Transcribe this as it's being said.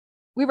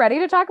We ready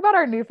to talk about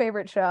our new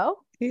favorite show?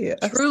 Yes.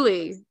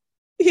 Truly.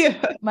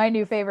 Yeah. My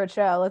new favorite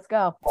show. Let's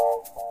go.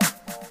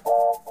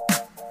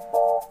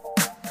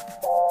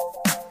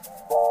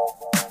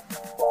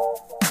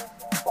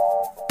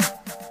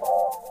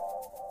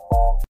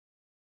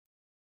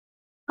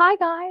 Hi,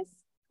 guys.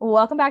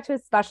 Welcome back to a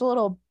special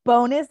little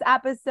bonus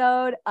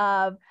episode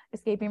of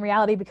Escaping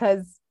Reality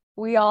because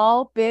we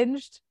all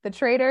binged The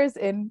Traitors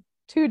in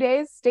 2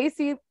 days.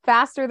 Stacy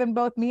faster than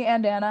both me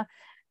and Anna.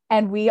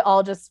 And we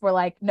all just were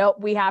like, nope,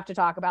 we have to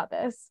talk about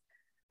this.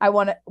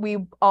 We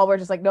all were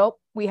just like, nope,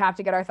 we have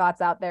to get our thoughts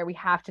out there. We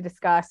have to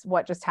discuss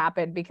what just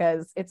happened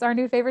because it's our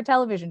new favorite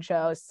television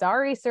show.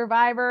 Sorry,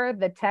 Survivor,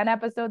 the 10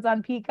 episodes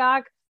on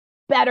Peacock,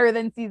 better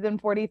than season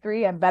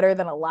 43 and better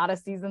than a lot of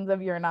seasons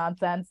of your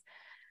nonsense.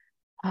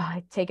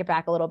 I take it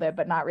back a little bit,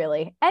 but not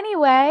really.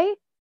 Anyway,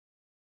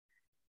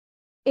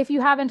 if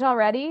you haven't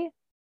already,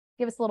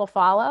 give us a little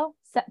follow.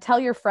 Tell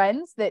your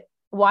friends that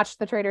watch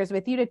The Traitors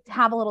with you to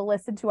have a little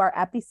listen to our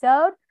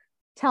episode.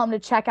 Tell them to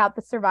check out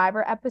the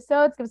Survivor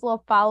episodes. Give us a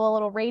little follow, a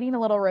little rating, a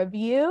little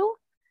review.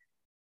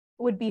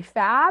 Would be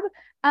fab.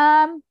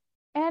 And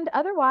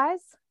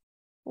otherwise,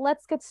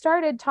 let's get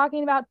started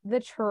talking about The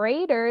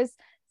Traitors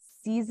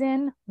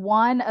season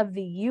 1 of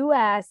the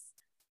US.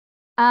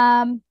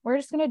 We're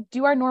just going to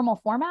do our normal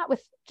format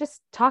with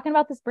just talking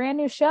about this brand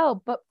new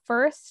show. But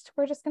first,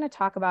 we're just going to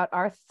talk about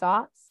our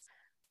thoughts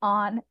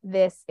on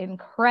this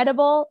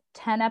incredible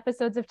 10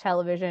 episodes of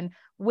television,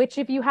 which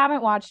if you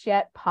haven't watched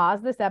yet,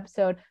 pause this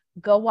episode,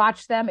 go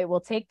watch them. It will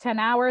take 10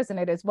 hours and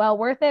it is well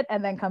worth it.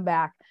 And then come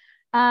back.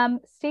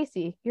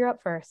 Stacy, you're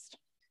up first.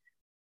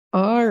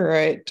 All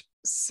right.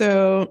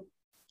 So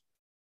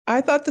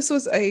I thought this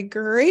was a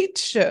great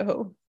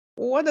show.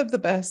 One of the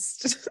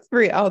best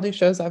reality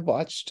shows I've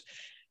watched.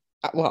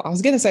 Well, I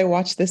was going to say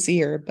watch this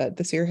year, but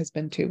this year has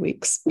been 2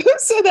 weeks.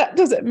 So that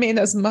doesn't mean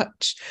as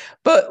much,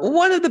 but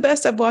one of the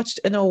best I've watched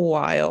in a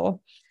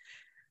while.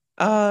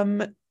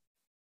 It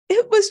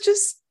was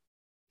just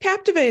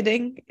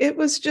captivating. It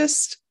was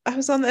just, I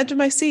was on the edge of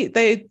my seat.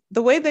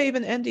 The way they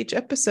even end each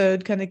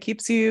episode kind of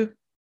keeps you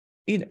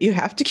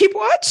have to keep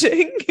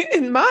watching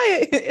in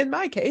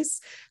my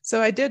case.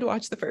 So I did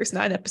watch the first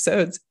 9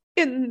 episodes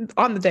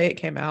on the day it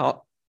came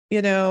out.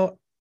 I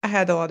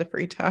had a lot of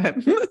free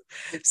time.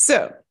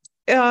 So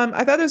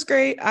I thought it was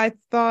great. I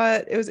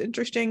thought it was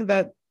interesting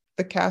that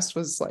the cast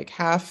was like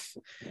half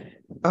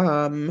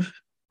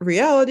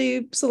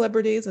reality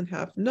celebrities and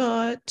half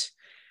not.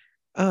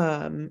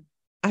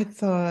 I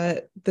thought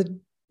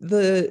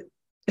the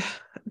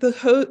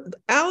host,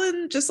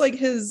 Alan, just like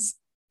his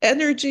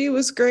energy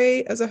was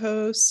great as a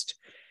host.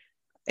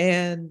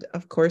 And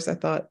of course, I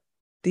thought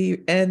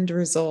the end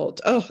result,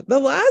 the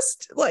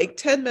last like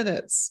 10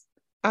 minutes,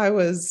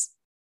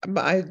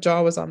 my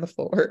jaw was on the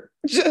floor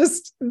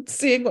just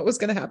seeing what was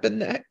going to happen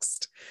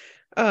next.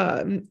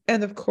 And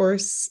of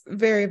course,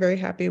 very, very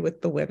happy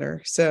with the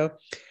winner. So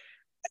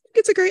I think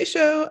it's a great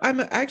show.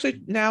 I'm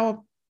actually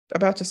now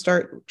about to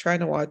start trying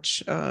to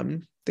watch the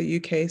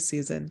UK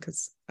season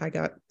because I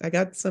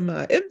got some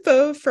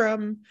info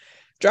from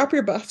Drop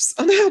Your Buffs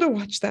on how to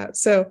watch that.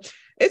 So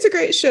it's a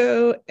great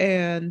show,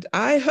 and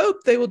I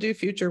hope they will do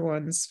future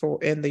ones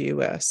in the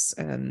US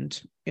and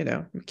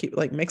keep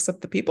mix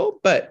up the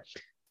people. But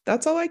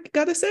that's all I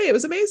gotta say. It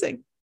was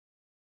amazing.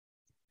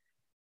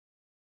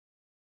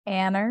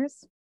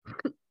 Anners.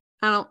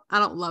 I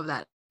don't love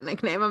that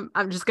nickname.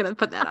 I'm just gonna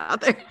put that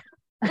out there.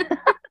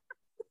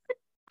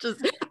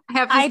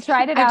 I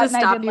tried it out. I have to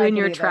stop you in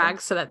your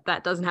tracks so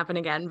that doesn't happen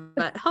again.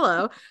 But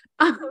hello.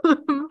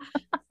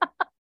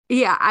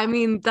 Yeah, I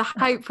mean, the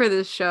hype for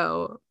this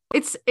show,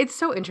 it's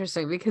so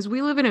interesting because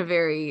we live in a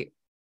very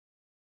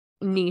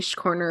niche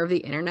corner of the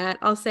internet,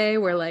 I'll say,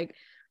 where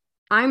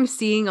I'm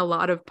seeing a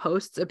lot of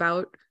posts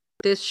about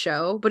this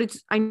show, but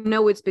I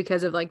know it's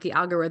because of the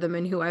algorithm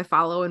and who I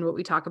follow and what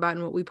we talk about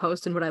and what we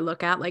post and what I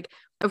look at.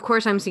 Of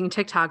course, I'm seeing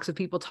TikToks of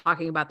people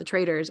talking about The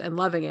Traitors and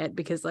loving it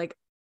because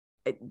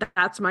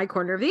that's my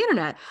corner of the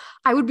internet.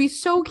 I would be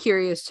so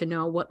curious to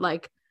know what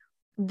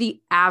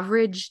the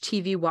average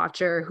TV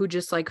watcher who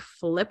just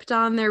flipped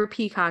on their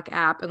Peacock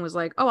app and was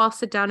like, oh, I'll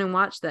sit down and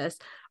watch this,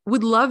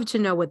 would love to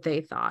know what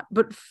they thought.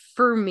 But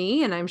for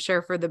me, and I'm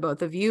sure for the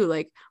both of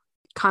you,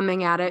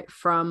 coming at it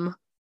from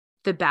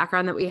the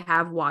background that we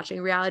have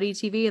watching reality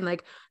TV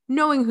and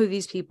knowing who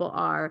these people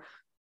are,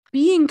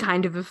 being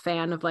kind of a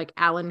fan of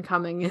Alan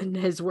Cumming and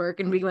his work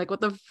and being what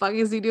the fuck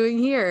is he doing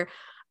here?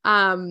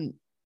 And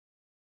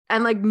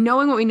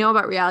knowing what we know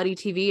about reality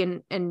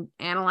TV and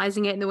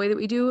analyzing it in the way that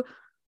we do,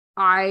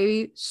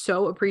 I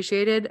so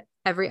appreciated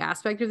every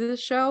aspect of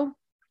this show.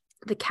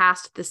 The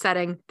cast, the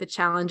setting, the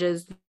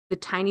challenges, the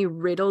tiny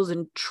riddles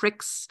and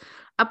tricks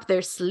up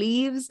their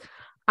sleeves.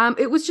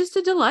 It was just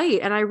a delight,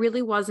 and I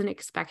really wasn't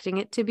expecting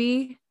it to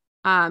be,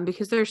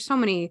 because there's so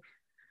many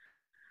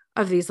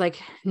of these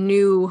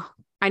new,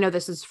 I know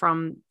this is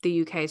from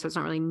the UK, so it's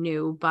not really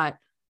new, but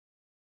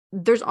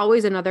there's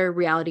always another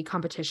reality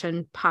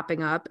competition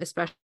popping up,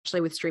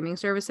 especially with streaming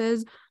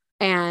services,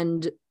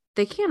 and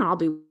they can't all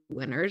be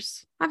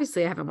winners.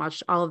 Obviously, I haven't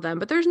watched all of them,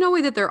 but there's no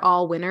way that they're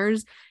all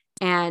winners.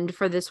 And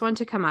for this one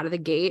to come out of the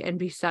gate and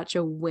be such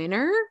a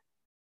winner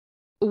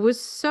was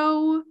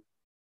so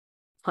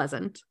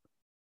pleasant.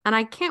 And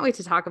I can't wait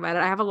to talk about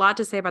it. I have a lot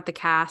to say about the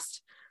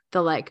cast,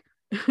 the like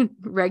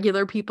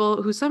regular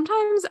people who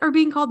sometimes are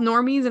being called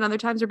normies and other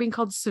times are being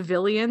called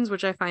civilians,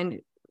 which I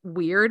find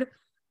weird,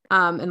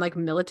 and like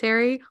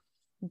military.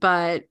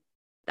 But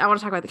I want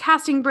to talk about the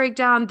casting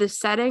breakdown, the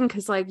setting,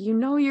 because like, you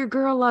know, your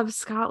girl loves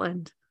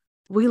Scotland.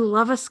 We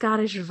love a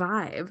Scottish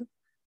vibe.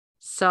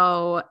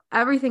 So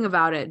everything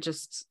about it,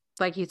 just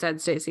like you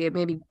said, Stacey, it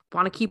made me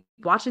want to keep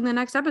watching the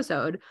next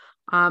episode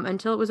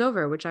until it was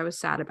over, which I was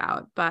sad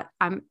about. But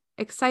I'm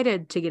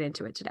excited to get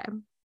into it today.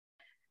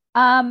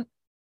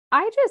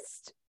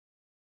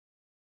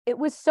 It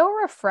was so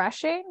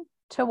refreshing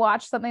to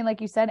watch something like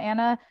you said,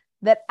 Anna,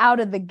 that out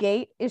of the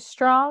gate is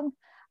strong.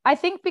 I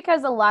think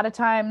because a lot of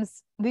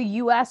times the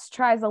US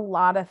tries a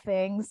lot of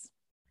things,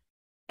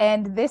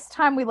 and this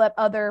time we let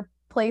other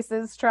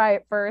places try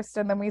it first,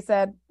 and then we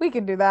said we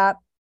can do that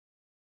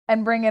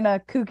and bring in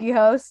a kooky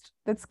host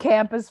that's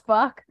camp as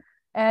fuck,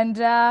 and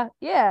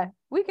yeah,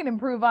 we can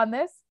improve on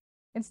this.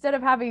 Instead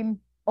of having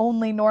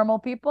only normal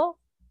people,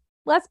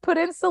 let's put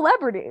in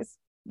celebrities.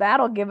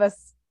 That'll give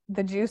us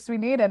the juice we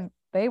need, and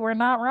they were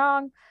not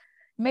wrong.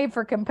 Made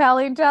for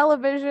compelling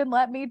television,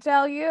 let me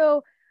tell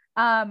you.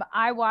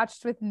 I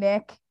watched with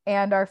Nick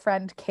and our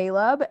friend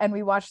Caleb, and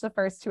we watched the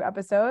first 2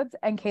 episodes,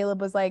 and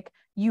Caleb was like,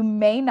 you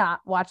may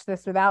not watch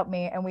this without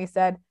me. And we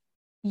said,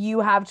 you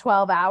have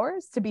 12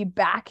 hours to be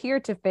back here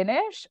to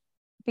finish,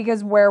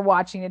 because we're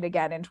watching it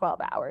again in 12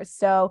 hours.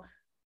 So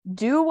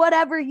do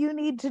whatever you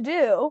need to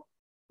do.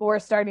 We're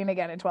starting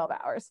again in 12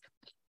 hours.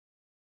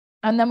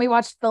 And then we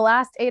watched the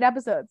last 8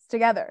 episodes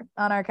together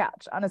on our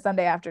couch on a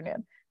Sunday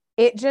afternoon.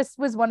 It just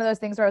was one of those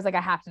things where I was like,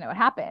 I have to know what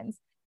happens.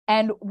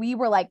 And we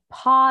were like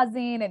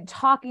pausing and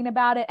talking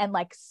about it and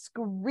like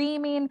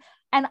screaming.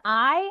 And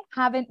I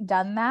haven't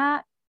done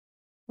that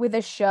with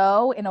a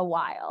show in a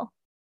while.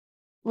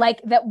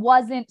 Like, that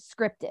wasn't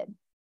scripted.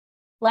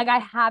 Like, I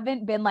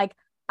haven't been like,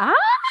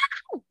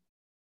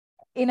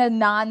 in a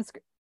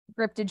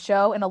non-scripted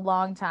show in a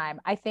long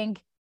time. I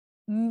think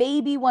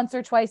maybe once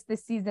or twice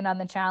this season on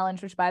The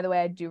Challenge, which, by the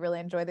way, I do really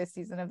enjoy this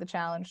season of The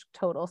Challenge,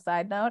 total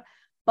side note.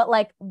 But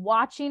like,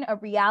 watching a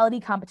reality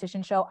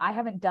competition show, I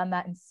haven't done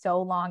that in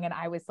so long. And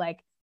I was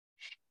like,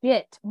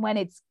 shit, when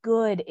it's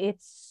good,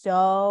 it's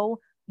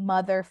so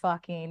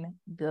motherfucking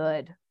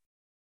good.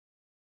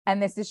 And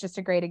this is just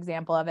a great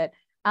example of it.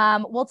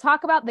 We'll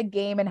talk about the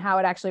game and how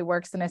it actually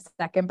works in a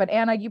second. But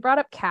Anna, you brought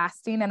up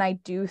casting, and I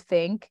do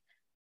think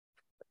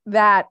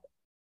that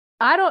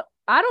I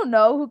don't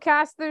know who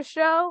cast this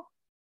show,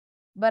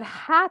 but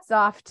hats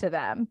off to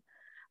them.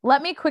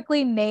 Let me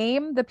quickly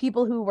name the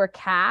people who were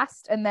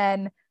cast, and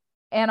then,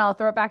 Anna, I'll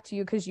throw it back to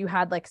you because you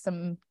had like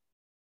some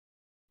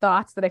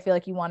thoughts that I feel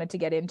like you wanted to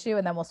get into,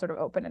 and then we'll sort of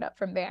open it up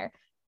from there.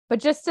 But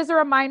just as a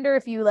reminder,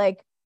 if you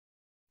like,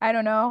 I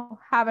don't know,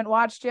 haven't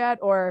watched yet,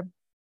 or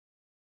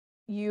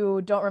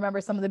you don't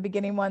remember some of the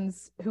beginning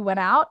ones who went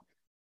out,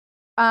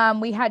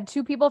 we had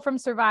 2 people from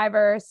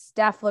Survivor,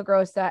 Steph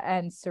LaGrossa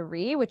and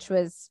Cirie, which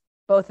was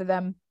both of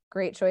them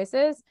great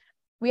choices.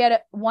 We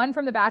had 1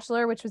 from The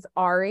Bachelor, which was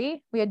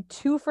Ari. We had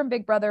 2 from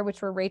Big Brother,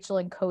 which were Rachel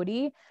and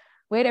Cody.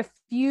 We had a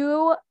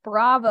few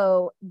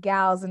Bravo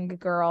gals and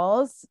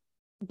girls.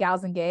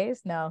 Gals and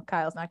gays? No,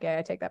 Kyle's not gay.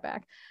 I take that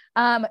back.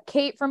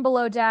 Kate from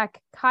Below Deck,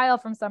 Kyle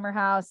from Summer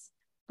House,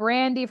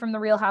 Brandy from The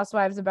Real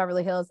Housewives of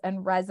Beverly Hills,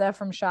 and Reza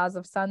from Shahs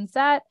of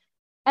Sunset.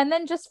 And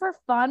then just for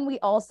fun, we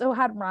also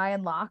had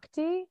Ryan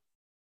Lochte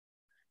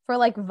for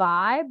like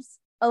vibes,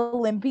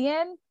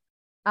 Olympian,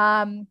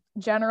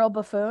 general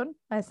buffoon.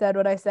 I said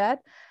what I said.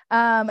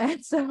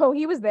 And so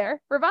he was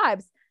there for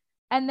vibes.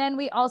 And then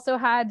we also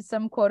had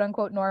some quote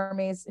unquote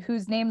normies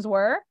whose names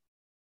were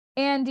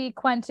Andy,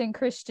 Quentin,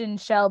 Christian,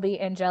 Shelby,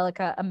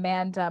 Angelica,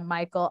 Amanda,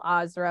 Michael,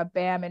 Ozra,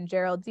 Bam, and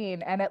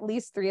Geraldine. And at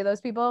least 3 of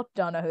those people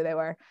don't know who they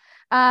were.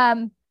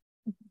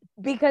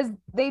 Because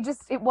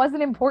it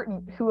wasn't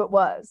important who it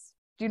was.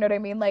 Do you know what I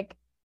mean? Like,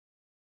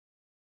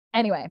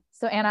 anyway,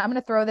 so Anna, I'm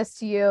going to throw this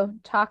to you.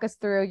 Talk us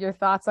through your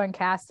thoughts on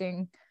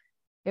casting.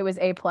 It was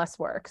A+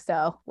 work.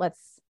 So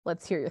let's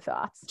hear your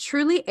thoughts.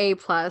 Truly A+.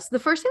 The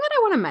first thing that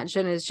I want to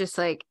mention is just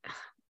like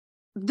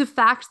the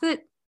fact that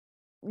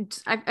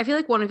I feel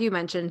like one of you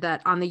mentioned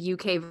that on the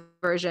UK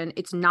version,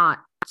 it's not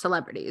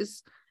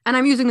celebrities. And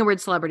I'm using the word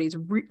celebrities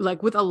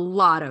like with a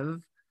lot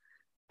of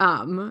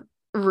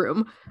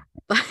room.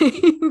 Like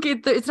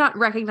it's not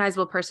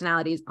recognizable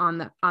personalities on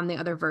the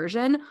other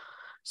version.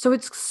 So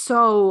it's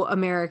so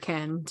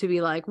American to be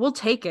like, we'll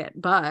take it,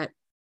 but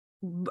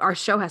our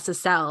show has to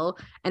sell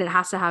and it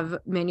has to have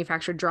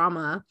manufactured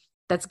drama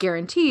that's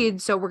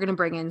guaranteed. So we're going to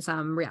bring in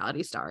some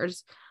reality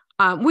stars,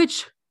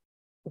 which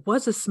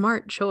was a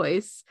smart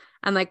choice.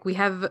 And like, we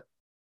have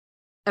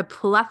a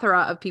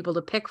plethora of people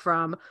to pick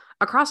from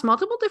across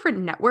multiple different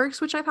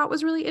networks, which I thought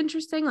was really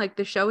interesting. Like,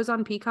 the show is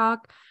on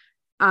Peacock,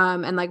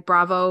 and like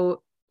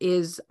Bravo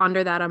is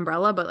under that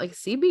umbrella, but like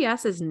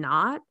CBS is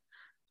not.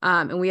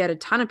 And we had a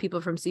ton of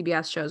people from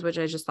CBS shows, which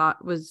I just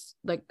thought was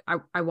like,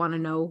 I want to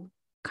know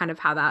kind of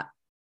how that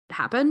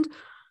happened.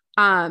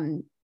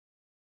 And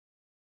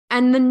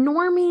the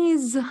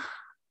normies,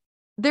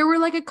 there were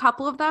like a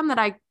couple of them that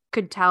I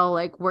could tell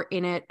like were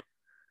in it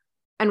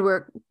and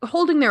were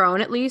holding their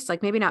own, at least,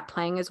 like maybe not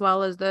playing as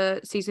well as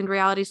the seasoned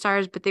reality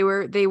stars, but they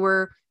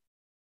were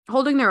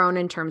holding their own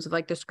in terms of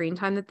like the screen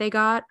time that they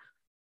got.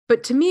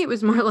 But to me, it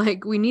was more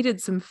like we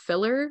needed some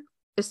filler,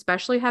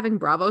 especially having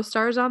Bravo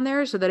stars on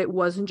there, so that it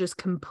wasn't just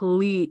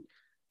complete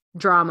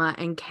drama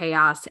and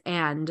chaos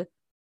and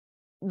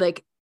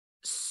like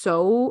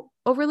so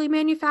overly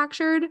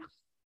manufactured.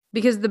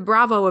 Because the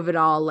Bravo of it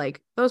all,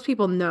 like those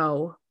people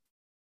know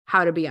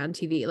how to be on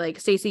TV. Like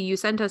Stacey, you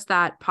sent us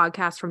that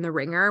podcast from The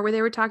Ringer where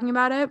they were talking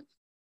about it,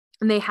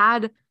 and they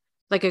had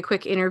like a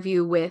quick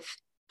interview with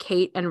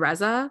Kate and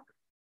Reza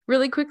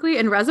really quickly,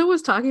 and Reza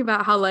was talking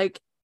about how like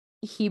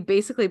he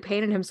basically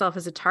painted himself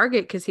as a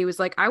target because he was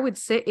like, I would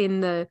sit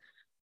in the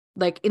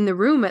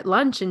room at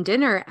lunch and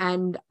dinner,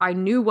 and I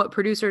knew what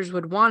producers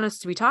would want us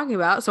to be talking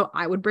about, so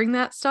I would bring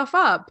that stuff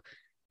up,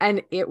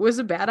 and it was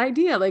a bad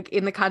idea, like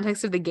in the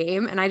context of the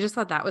game. And I just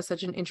thought that was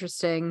such an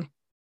interesting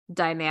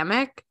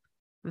dynamic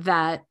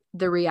that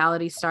the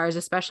reality stars,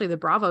 especially the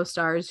Bravo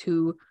stars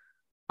who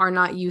are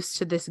not used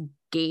to this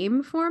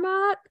game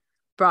format,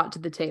 brought to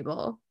the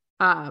table.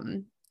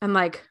 And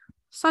like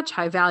such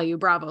high value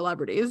Bravo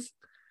celebrities.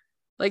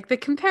 Like the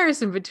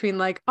comparison between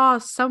like, oh,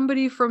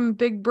 somebody from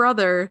Big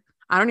Brother,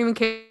 I don't even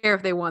care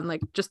if they won,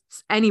 like just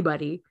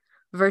anybody,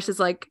 versus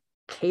like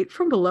Kate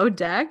from Below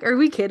Deck. Are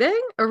we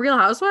kidding? A Real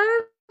Housewife?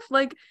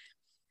 Like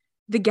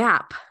the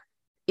gap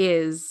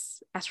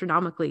is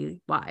astronomically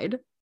wide.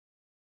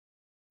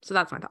 So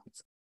that's my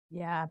thoughts.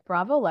 Yeah,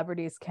 Bravo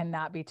celebrities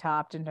cannot be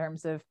topped in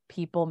terms of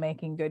people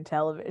making good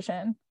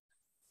television.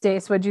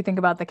 Stace, what do you think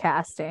about the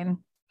casting?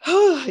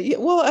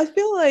 Well, I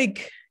feel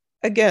like,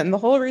 again, the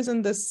whole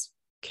reason this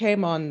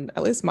came on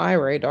at least my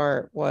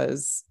radar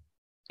was,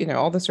 you know,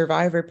 all the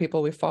Survivor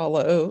people we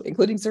follow,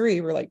 including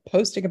Suri, were like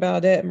posting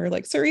about it, and we're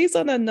like, Suri's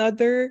on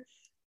another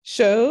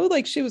show.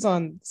 Like she was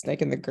on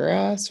Snake in the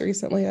Grass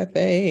recently, I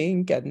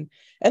think, and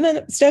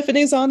then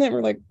Stephanie's on it, and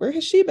we're like, where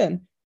has she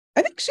been?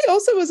 I think she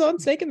also was on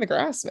Snake in the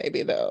Grass,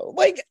 maybe, though.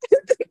 Like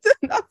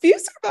a few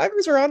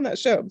Survivors were on that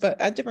show, but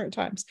at different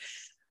times.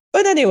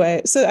 But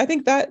anyway, so I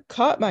think that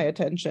caught my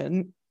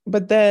attention.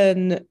 But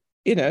then,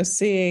 you know,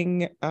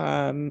 seeing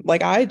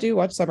like I do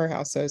watch Summer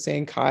House, so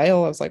seeing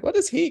Kyle, I was like, what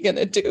is he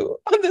gonna do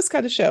on this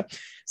kind of show?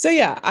 So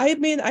yeah, I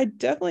mean, I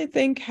definitely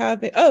think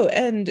having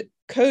and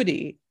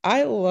Cody,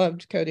 I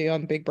loved Cody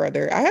on Big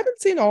Brother. I haven't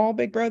seen all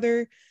Big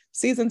Brother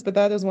seasons, but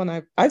that is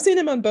one I've seen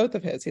him on both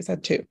of his. He's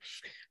had two.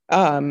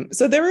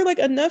 So there were like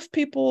enough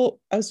people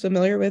I was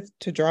familiar with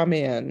to draw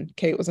me in.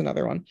 Kate was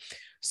another one.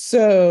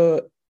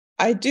 So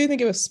I do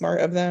think it was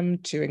smart of them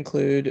to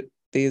include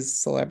these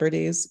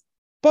celebrities,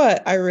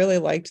 but I really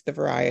liked the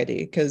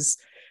variety because,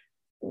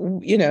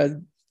 you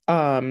know,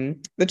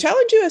 the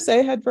Challenge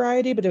USA had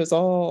variety, but it was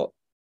all,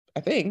 I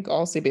think,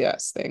 all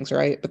CBS things,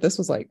 right? But this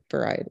was like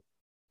variety.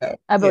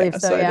 I believe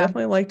so. I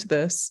definitely liked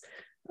this.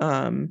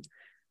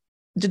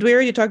 Did we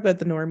already talk about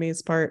the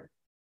normies part,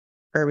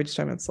 or are we just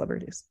talking about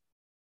celebrities?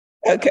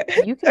 Okay,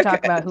 you can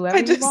talk about whoever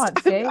you want,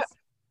 Stace.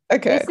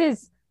 Okay, this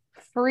is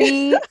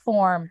free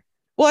form.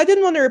 Well, I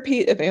didn't want to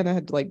repeat if Anna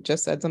had like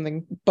just said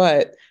something,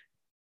 but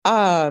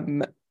I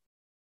mean,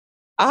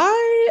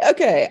 I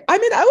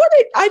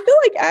feel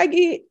like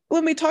Aggie,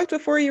 when we talked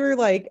before, you were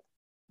like,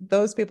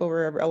 those people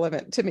were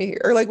irrelevant to me,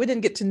 or like we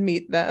didn't get to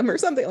meet them or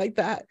something like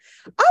that.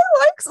 I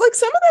like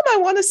some of them I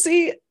want to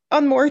see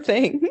on more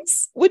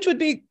things, which would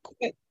be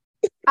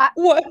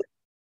what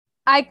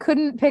I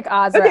couldn't pick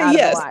Azra out of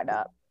the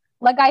lineup.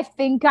 Like I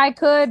think I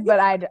could, but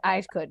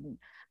I couldn't.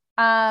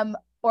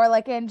 Or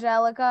like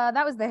Angelica,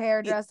 that was the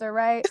hairdresser,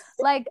 right?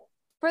 Like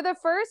for the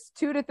first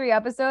 2 to 3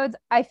 episodes,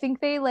 I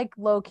think they like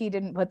low-key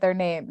didn't put their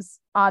names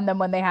on them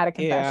when they had a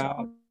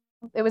confessional.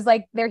 Yeah. It was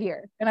like, they're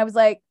here. And I was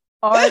like,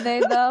 are they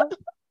though?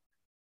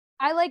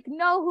 I like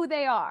know who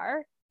they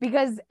are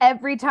because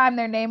every time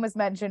their name was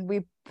mentioned,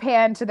 we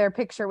panned to their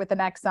picture with an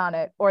X on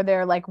it or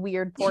their like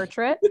weird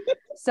portrait.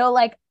 So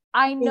like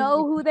I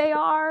know who they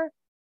are,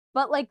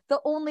 but like the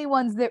only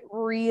ones that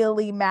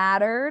really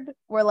mattered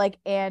were like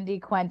Andy,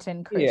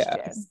 Quentin, Christian.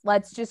 Yes.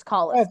 Let's just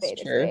call it spade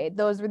a spade.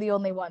 Those were the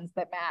only ones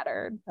that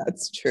mattered.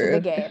 That's true. To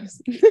the game.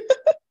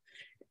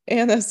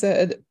 Anna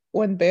said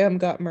when Bam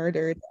got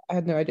murdered, I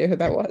had no idea who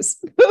that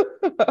was.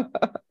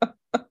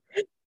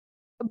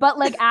 But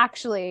like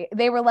actually,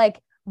 they were like,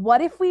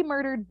 what if we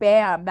murdered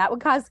Bam? That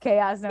would cause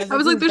chaos. And I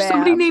was like, there's Bam?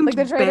 Somebody named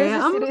like,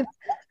 Bam?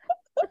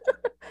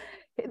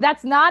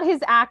 That's not his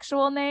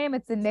actual name.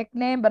 It's a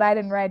nickname, but I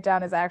didn't write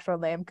down his actual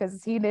name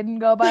because he didn't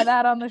go by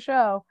that on the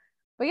show.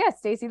 But yeah,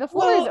 Stacey, the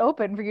floor is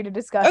open for you to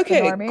discuss the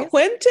normies.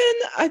 Quentin,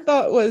 I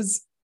thought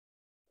was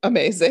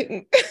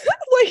amazing.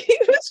 Like he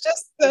was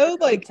just so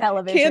like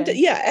television.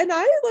 And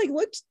I like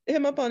looked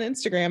him up on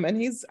Instagram, and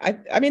he's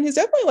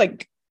definitely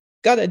like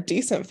got a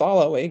decent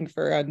following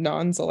for a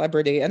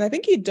non-celebrity, and I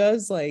think he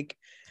does like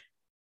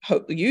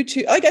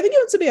YouTube, like I think he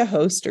wants to be a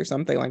host or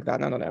something like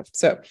that. I don't know.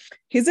 So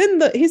he's in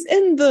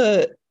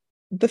the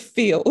the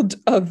field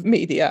of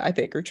media, I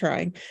think, are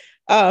trying.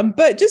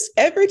 But just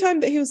every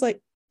time that he was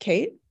like,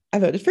 Kate, I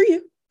voted for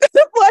you.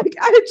 Like,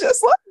 I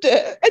just loved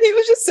it. And he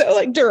was just so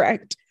like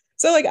direct.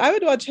 So like I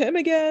would watch him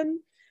again.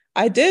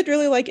 I did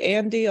really like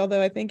Andy,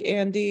 although I think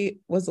Andy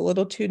was a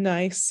little too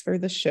nice for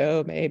the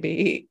show,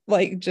 maybe.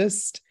 Like,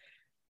 just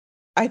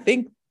I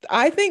think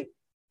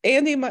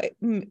Andy might,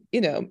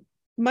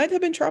 might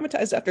have been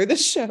traumatized after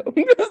this show.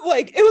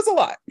 Like, it was a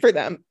lot for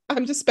them.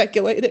 I'm just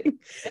speculating.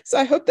 So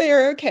I hope they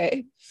are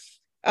okay.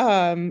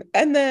 And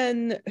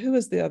then who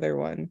was the other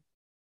one?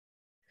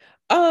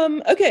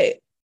 Okay.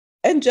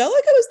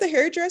 Angelica was the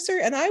hairdresser,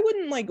 and I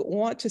wouldn't like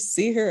want to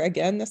see her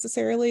again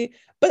necessarily,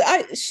 but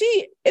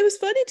it was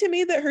funny to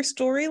me that her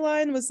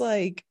storyline was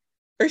like,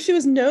 or she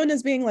was known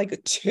as being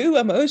like too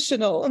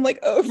emotional and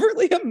like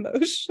overly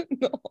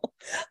emotional.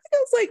 I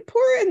was like,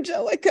 poor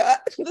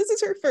Angelica. This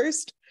is her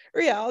first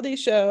reality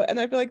show, and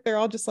I feel like they're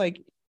all just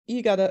like,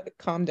 you gotta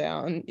calm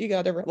down, you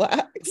gotta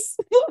relax.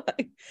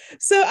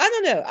 So I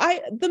don't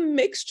know. The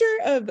mixture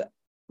of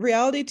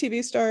reality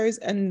TV stars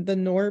and the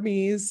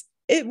normies,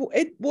 it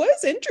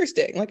was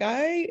interesting. Like,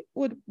 I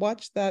would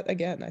watch that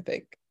again, I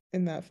think,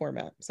 in that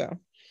format. So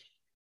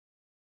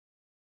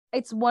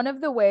it's one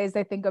of the ways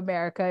I think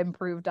America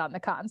improved on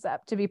the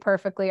concept, to be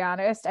perfectly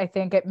honest. I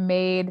think it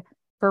made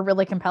for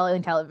really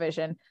compelling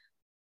television.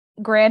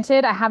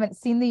 Granted, I haven't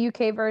seen the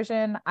UK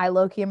version. I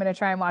low-key am going to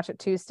try and watch it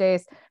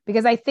Tuesdays,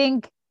 because I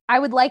think I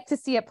would like to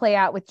see it play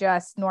out with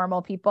just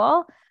normal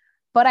people.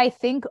 But I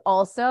think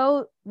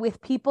also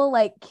with people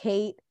like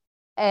Kate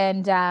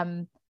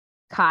and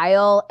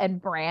Kyle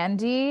and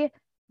Brandi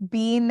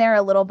being there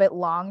a little bit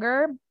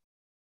longer,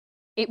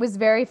 it was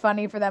very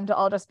funny for them to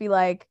all just be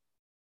like,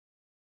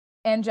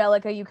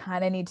 Angelica, you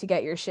kind of need to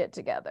get your shit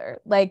together.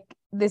 Like,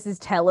 this is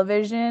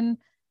television.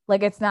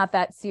 Like, it's not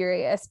that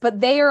serious. But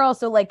they are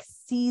also like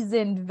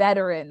seasoned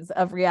veterans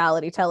of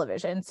reality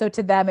television. So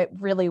to them, it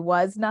really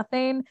was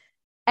nothing.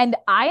 And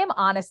I am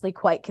honestly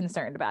quite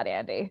concerned about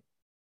Andy.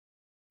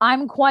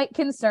 I'm quite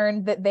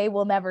concerned that they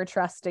will never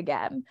trust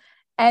again.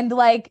 And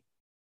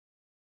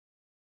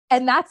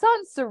that's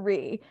on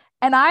Cirie.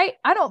 And I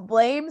don't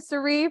blame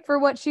Cirie for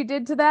what she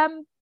did to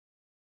them.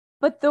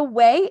 But the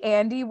way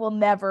Andy will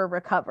never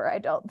recover, I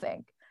don't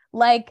think.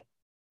 Like,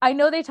 I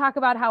know they talk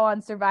about how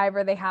on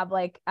Survivor they have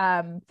like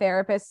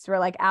therapists who are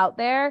like out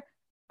there.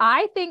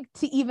 I think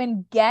to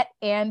even get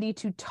Andy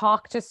to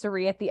talk to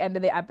Cirie at the end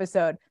of the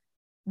episode,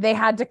 they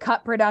had to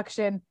cut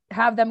production,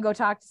 have them go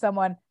talk to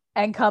someone,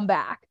 and come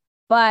back.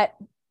 But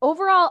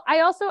overall, I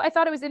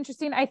thought it was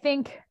interesting. I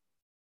think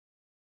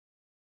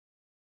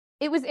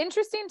it was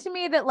interesting to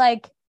me that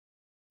like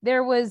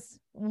there was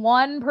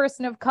one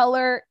person of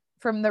color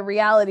from the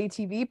reality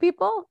TV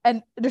people,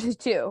 and there's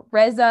two,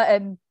 Reza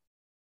and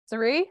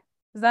Cirie.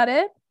 Is that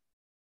it?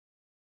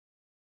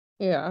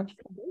 yeah,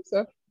 I think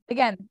so.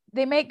 Again,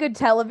 they make good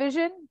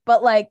television,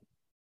 but like,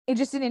 it's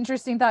just an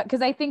interesting thought,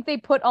 because I think they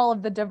put all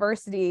of the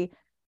diversity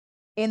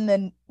in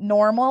the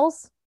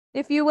normals,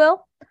 if you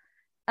will,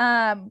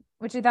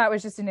 which I thought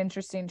was just an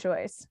interesting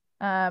choice.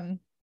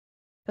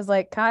 Because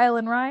like Kyle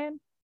and Ryan,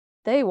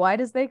 they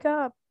white as they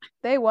come.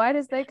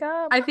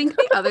 I think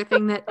the other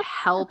thing that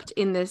helped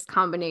in this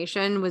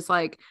combination was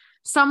like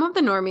some of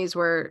the normies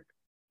were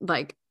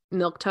like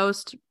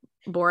milquetoast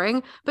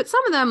boring, but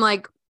some of them,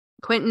 like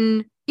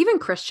Quentin, even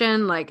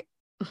Christian, like,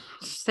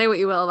 say what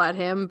you will about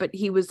him, but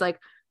he was like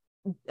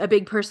a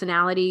big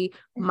personality.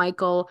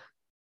 Michael,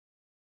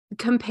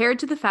 compared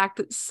to the fact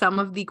that some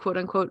of the quote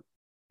unquote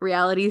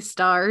reality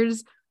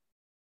stars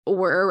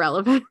were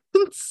irrelevant,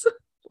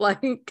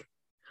 like,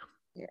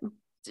 yeah.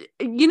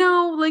 You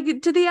know,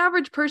 like to the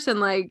average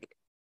person, like,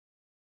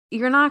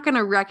 you're not going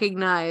to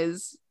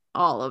recognize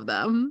all of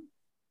them.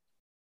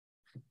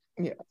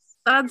 Yes.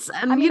 It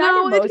kind of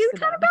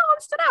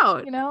balanced it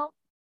out. You know,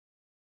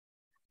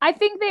 I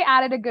think they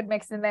added a good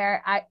mix in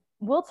there.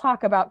 We'll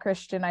talk about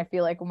Christian, I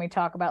feel like, when we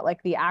talk about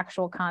like the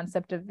actual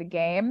concept of the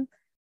game,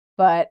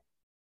 but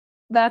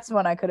that's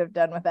one I could have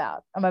done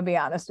without. I'm going to be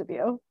honest with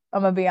you.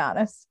 I'm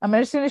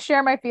just going to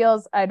share my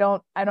feels. I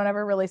don't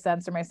ever really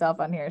censor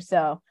myself on here.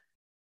 So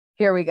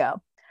here we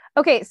go.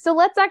 Okay, so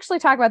let's actually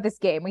talk about this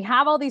game. We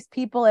have all these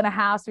people in a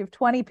house. We have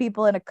 20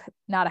 people in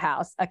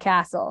a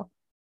castle.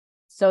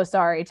 So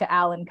sorry to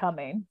Alan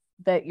Cumming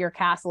that your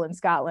castle in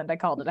Scotland, I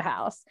called it a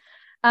house.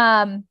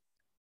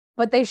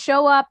 But they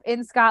show up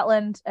in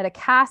Scotland at a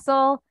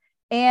castle,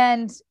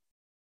 and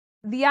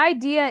the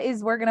idea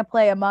is we're going to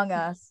play Among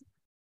Us,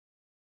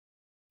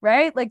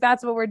 right? Like,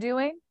 that's what we're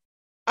doing.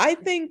 I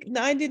think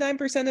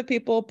 99% of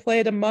people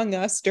played Among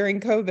Us during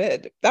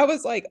COVID. That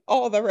was like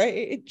all the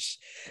rage.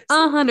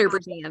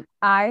 100%.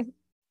 I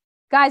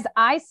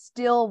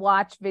still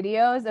watch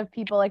videos of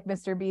people like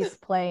Mr.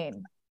 Beast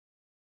playing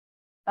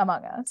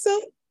Among Us.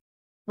 So,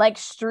 like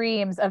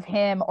streams of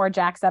him or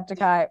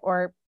Jacksepticeye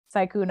or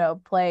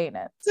Sykkuno playing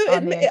it. So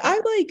I'm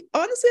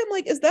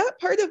like, is that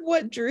part of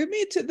what drew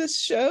me to this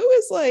show?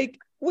 Is like,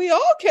 we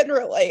all can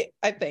relate,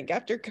 I think,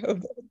 after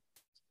COVID.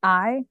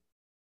 I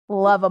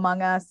love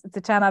Among Us. It's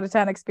a 10 out of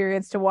 10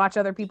 experience to watch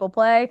other people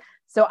play.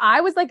 So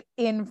I was like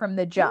in from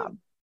the jump.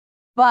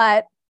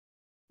 But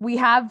we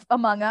have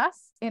Among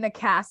Us in a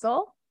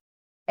castle,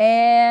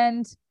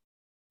 and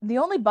the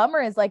only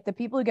bummer is like the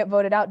people who get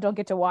voted out don't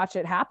get to watch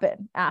it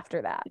happen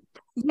after that.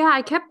 Yeah,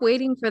 I kept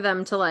waiting for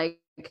them to like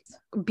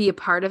be a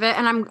part of it,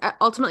 and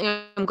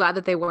I'm glad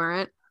that they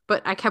weren't,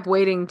 but I kept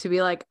waiting to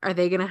be like, are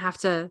they gonna have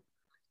to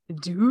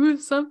do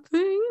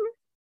something?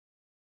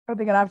 Are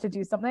they gonna have to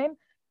do something?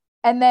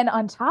 And then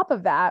on top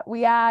of that,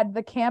 we add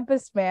the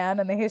campus man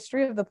and the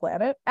history of the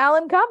planet,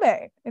 Alan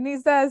Cumming. And he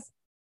says,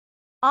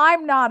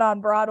 I'm not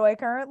on Broadway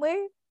currently.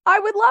 I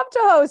would love to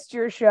host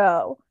your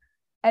show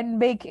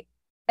and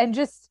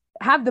just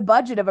have the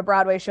budget of a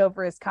Broadway show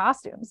for his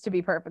costumes, to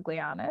be perfectly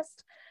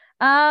honest.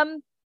 But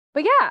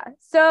yeah,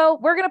 so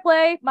we're going to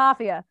play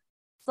Mafia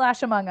 /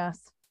 Among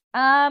Us.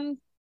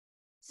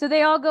 So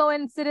they all go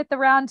and sit at the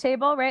round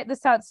table, right? This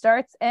is how it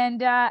starts.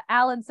 And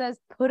Alan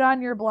says, put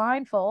on your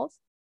blindfolds.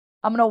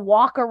 I'm going to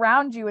walk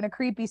around you in a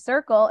creepy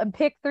circle and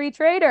pick 3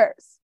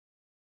 traitors.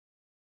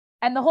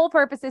 And the whole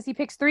purpose is he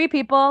picks 3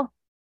 people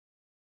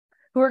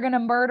who are going to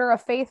murder a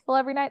faithful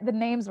every night. The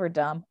names were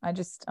dumb. I'm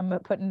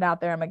putting it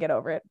out there. I'm going to get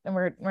over it. And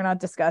we're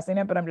not discussing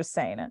it, but I'm just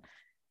saying it.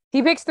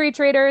 He picks 3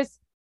 traitors.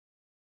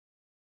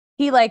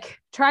 He like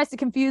tries to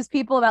confuse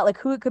people about like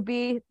who it could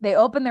be. They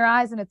open their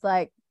eyes and it's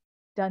like,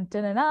 dun,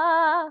 dun, dun,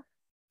 dun.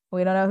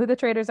 We don't know who the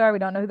traitors are. We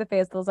don't know who the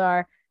faithfuls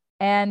are.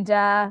 And,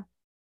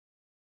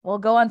 we'll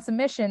go on some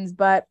missions,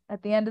 but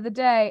at the end of the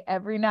day,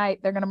 every night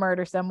they're going to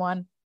murder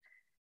someone.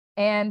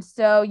 And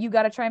so you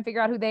got to try and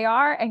figure out who they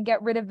are and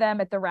get rid of them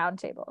at the round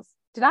tables.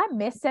 Did I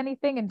miss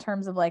anything in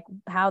terms of like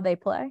how they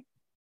play?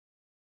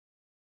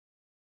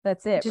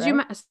 That's it.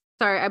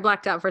 Sorry, I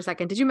blacked out for a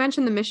second. Did you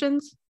mention the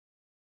missions?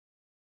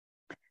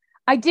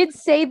 I did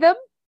say them,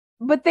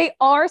 but they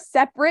are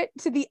separate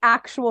to the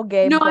actual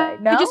gameplay.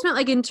 No, I just meant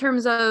like in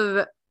terms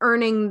of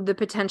earning the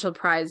potential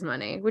prize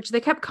money, which they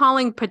kept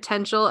calling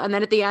potential, and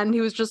then at the end he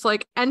was just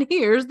like, and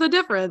here's the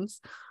difference.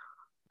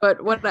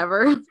 But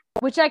whatever.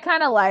 Which I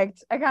kind of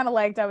liked.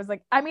 I was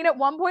like, I mean, at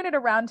one point at a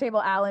round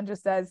table, Alan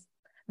just says,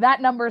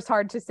 that number is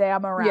hard to say,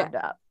 I'm a round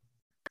up.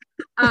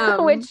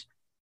 Which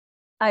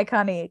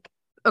iconic.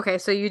 Okay,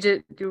 so you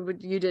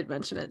did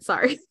mention it.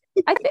 Sorry.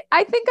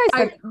 I think I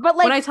said, but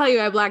like when I tell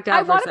you I blacked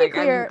out for a second,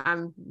 clear,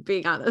 I'm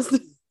being honest.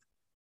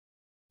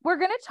 We're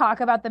gonna talk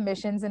about the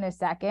missions in a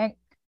second.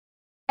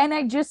 And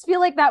I just feel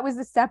like that was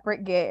a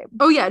separate game.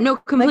 Oh yeah, no,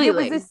 completely.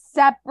 Like it was a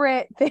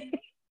separate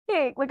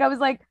thing. Like I was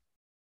like,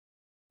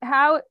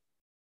 how?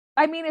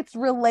 I mean, it's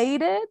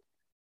related,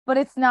 but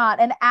it's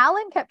not. And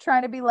Alan kept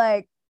trying to be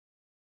like,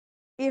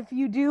 if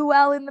you do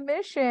well in the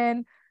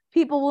mission,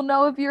 people will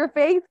know if you're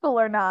faithful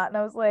or not. And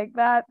I was like,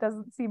 that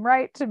doesn't seem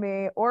right to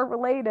me or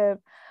related.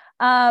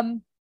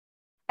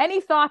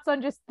 Any thoughts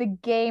on just the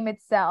game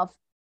itself?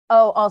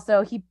 Oh,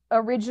 also, he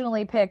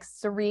originally picks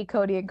Cirie,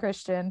 Cody, and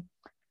Christian,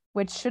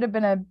 which should have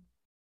been a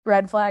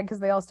red flag because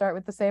they all start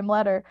with the same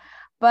letter.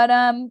 But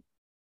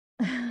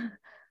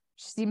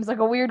seems like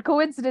a weird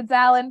coincidence,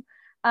 Alan.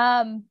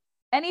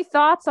 Any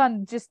thoughts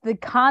on just the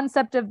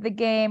concept of the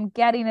game,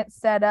 getting it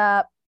set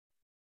up?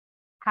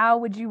 How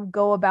would you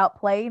go about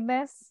playing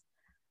this?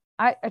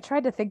 I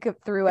tried to think it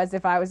through as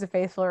if I was a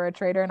faithful or a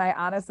traitor, and I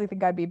honestly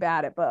think I'd be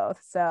bad at both.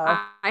 So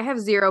I have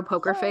zero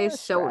poker face,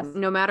 so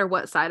no matter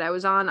what side I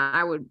was on,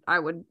 I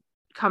would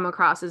come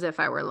across as if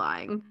I were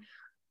lying.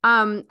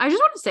 I just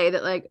want to say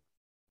that like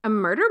a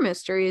murder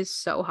mystery is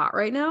so hot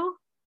right now.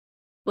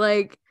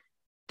 Like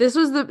this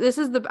is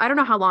the I don't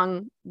know how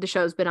long the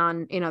show's been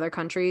on in other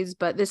countries,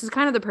 but this is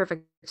kind of the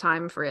perfect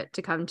time for it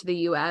to come to the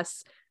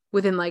US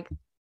within like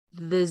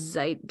the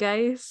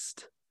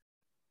zeitgeist.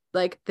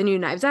 Like the new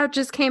Knives Out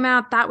just came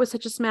out. That was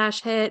such a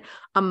smash hit.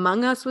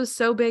 Among Us was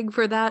so big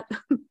for that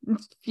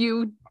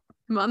few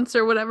months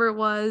or whatever it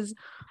was.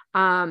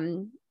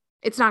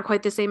 It's not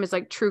quite the same as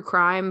like true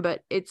crime,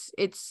 but it's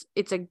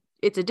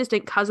a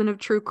distant cousin of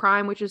true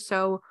crime, which is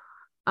so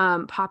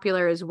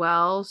popular as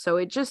well. So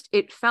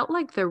it felt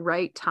like the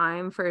right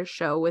time for a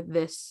show with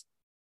this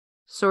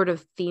sort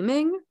of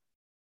theming.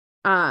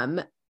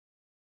 And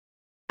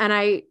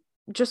I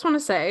just want to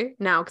say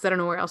now, because I don't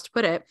know where else to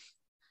put it,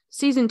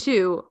 season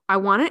 2, I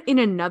want it in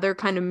another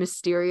kind of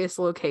mysterious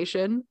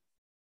location,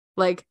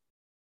 like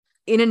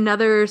in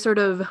another sort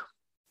of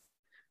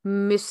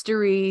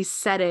mystery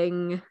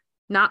setting,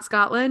 not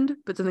Scotland,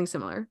 but something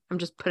similar. I'm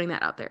just putting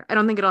that out there. I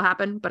don't think it'll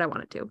happen, but I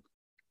want it to.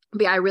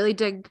 But yeah, I really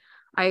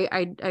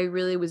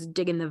was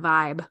digging the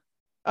vibe.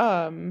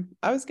 I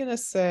was gonna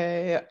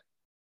say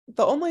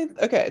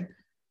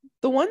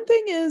the one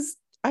thing is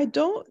I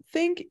don't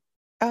think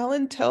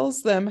Alan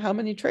tells them how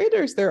many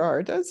traitors there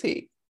are, does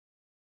he?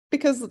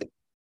 Because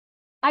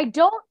I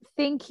don't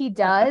think he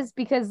does,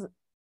 because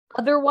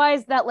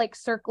otherwise that like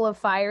circle of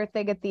fire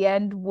thing at the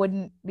end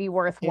wouldn't be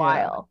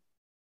worthwhile.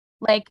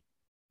 Yeah. Like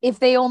if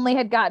they only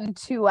had gotten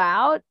 2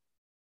 out,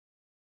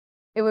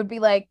 it would be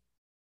like,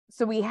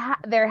 so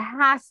there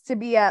has to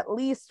be at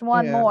least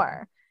one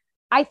more.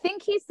 I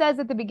think he says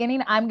at the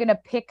beginning, I'm gonna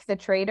pick the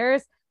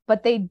traitors,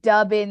 but they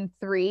dub in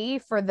 3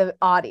 for the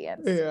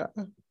audience. Yeah.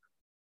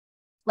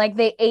 Like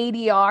they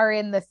ADR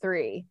in the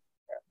 3.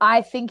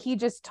 I think he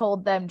just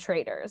told them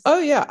traitors. Oh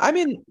yeah, I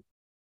mean,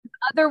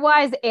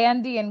 otherwise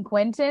Andy and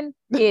Quentin,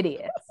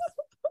 idiots.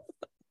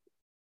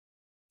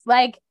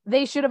 Like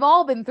they should have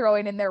all been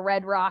throwing in their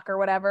red rock or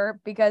whatever,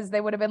 because they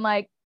would have been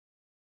like,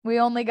 we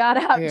only got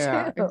out two.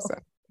 Exactly.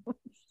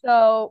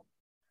 So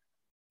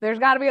there's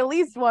got to be at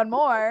least one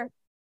more.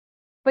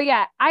 But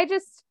yeah, I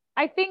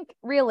think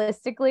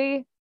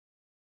realistically,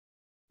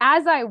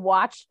 as I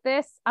watched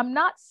this, I'm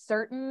not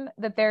certain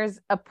that there's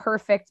a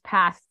perfect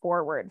path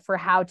forward for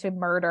how to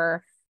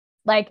murder.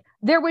 Like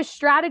there was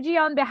strategy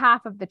on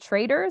behalf of the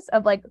traitors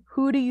of like,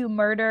 who do you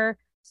murder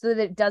so that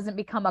it doesn't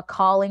become a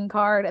calling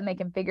card and they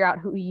can figure out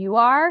who you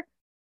are.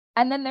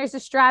 And then there's a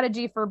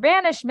strategy for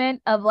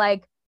banishment of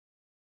like,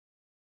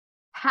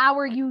 how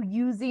are you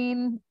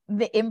using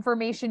the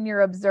information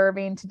you're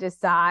observing to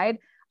decide?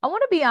 I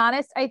want to be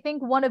honest. I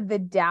think one of the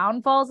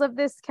downfalls of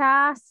this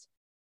cast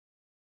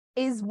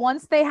is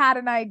once they had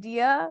an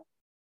idea,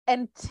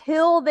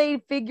 until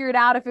they figured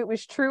out if it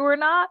was true or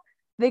not,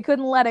 they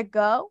couldn't let it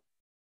go.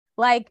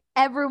 Like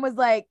everyone was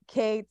like,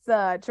 Kate's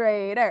a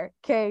traitor,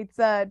 Kate's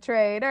a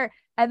traitor.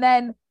 And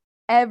then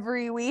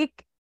every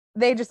week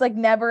they just like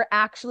never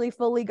actually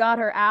fully got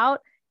her out.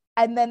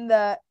 And then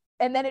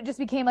it just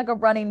became like a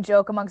running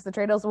joke amongst the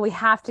traitors. Well, we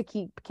have to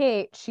keep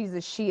Kate. She's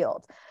a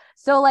shield.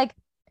 So like,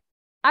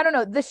 I don't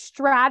know. The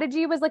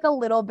strategy was like a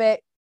little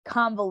bit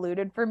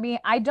convoluted for me.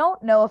 I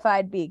don't know if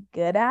I'd be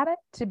good at it,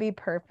 to be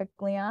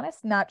perfectly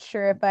honest. Not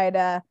sure if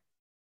I'd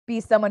be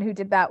someone who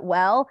did that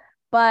well,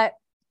 but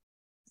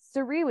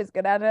Cirie was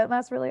good at it, and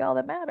that's really all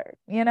that mattered,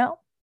 you know?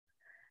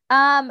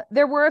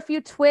 There were a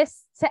few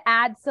twists to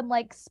add some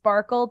like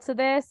sparkle to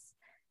this.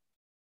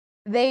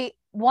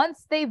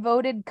 Once they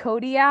voted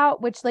Cody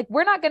out, which like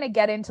we're not going to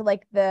get into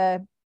like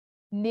the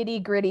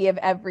nitty gritty of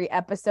every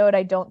episode.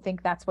 I don't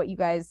think that's what you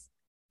guys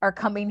are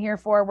coming here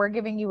for. We're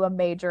giving you a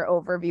major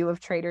overview of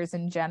traitors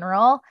in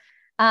general,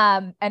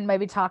 and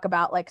maybe talk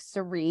about like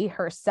Cirie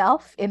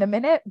herself in a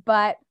minute.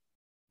 But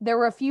there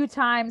were a few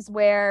times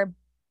where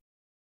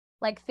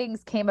like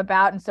things came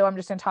about, and so I'm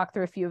just going to talk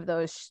through a few of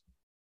those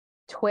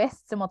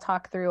twists, and we'll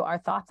talk through our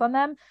thoughts on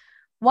them.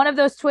 One of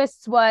those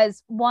twists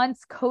was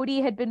once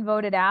Cody had been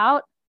voted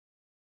out,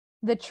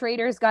 the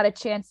traitors got a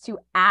chance to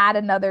add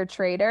another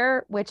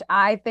traitor, which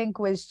I think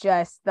was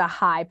just the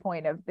high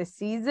point of the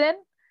season.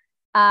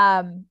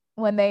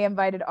 When they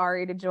invited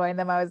Ari to join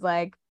them, I was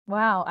like,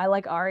 wow, I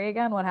like Ari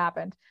again. What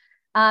happened?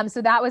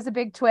 So that was a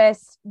big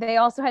twist. They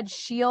also had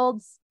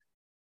shields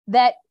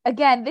that,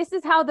 again, this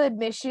is how the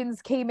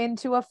missions came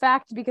into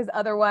effect, because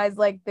otherwise,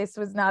 like, this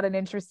was not an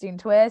interesting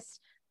twist.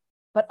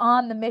 But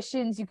on the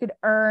missions, you could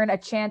earn a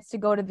chance to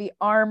go to the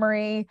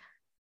armory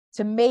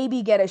to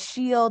maybe get a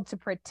shield to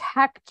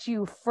protect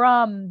you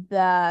from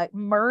the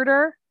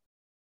murder,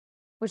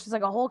 which is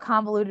like a whole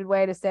convoluted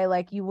way to say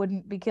like you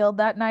wouldn't be killed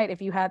that night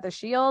if you had the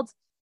shield.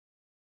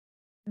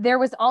 There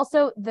was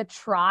also the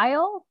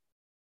trial,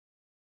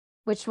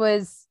 which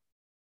was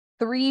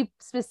 3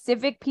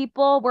 specific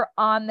people were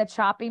on the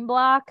chopping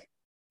block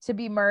to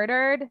be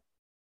murdered.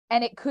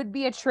 And it could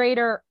be a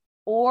traitor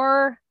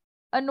or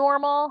a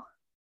normal,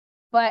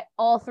 but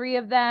all 3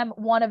 of them,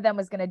 one of them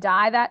was going to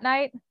die that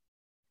night.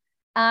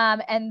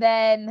 And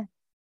then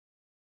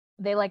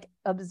they like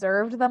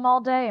observed them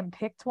all day and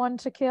picked one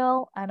to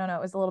kill. I don't know.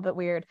 It was a little bit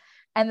weird.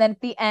 And then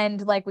at the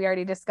end, like we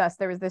already discussed,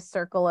 there was this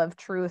circle of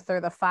truth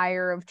or the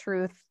fire of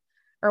truth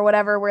or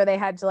whatever, where they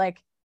had to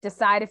like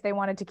decide if they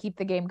wanted to keep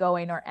the game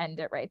going or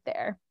end it right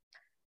there.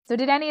 So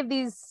did any of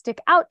these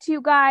stick out to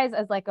you guys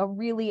as like a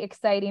really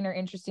exciting or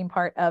interesting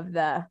part of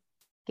the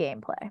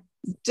gameplay?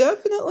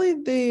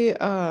 Definitely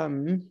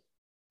the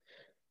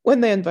when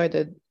they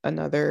invited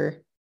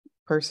another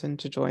person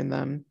to join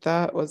them,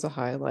 that was a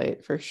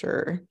highlight for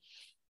sure.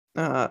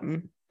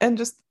 And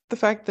just the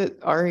fact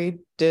that Ari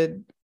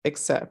did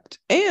accept,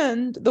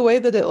 and the way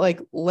that it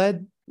like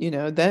led,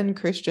 then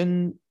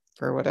Christian,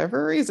 for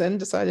whatever reason,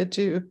 decided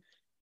to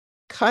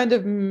kind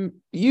of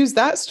use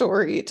that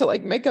story to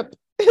like make up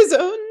his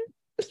own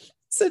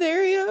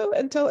scenario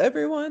and tell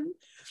everyone,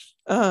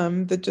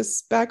 that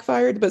just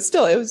backfired. But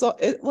still,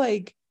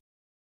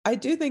 I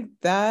do think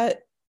that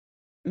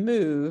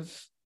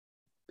move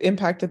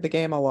impacted the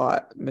game a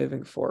lot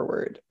moving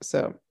forward.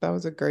 So that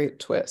was a great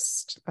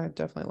twist. I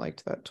definitely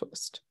liked that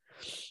twist.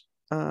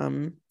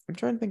 I'm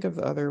trying to think of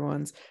the other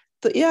ones.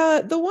 The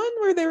one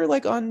where they were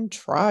like on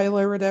trial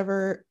or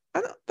whatever,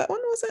 that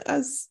one wasn't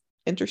as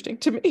interesting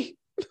to me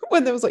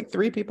when there was like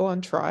 3 people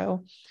on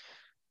trial.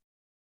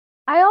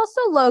 I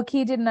also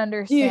low-key didn't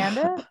understand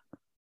it.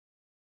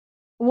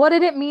 What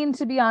did it mean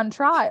to be on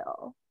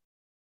trial?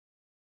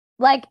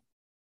 Like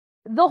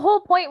the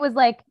whole point was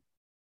like,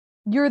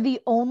 you're the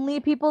only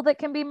people that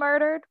can be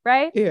murdered,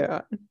 right?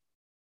 Yeah.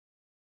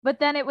 But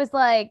then it was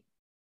like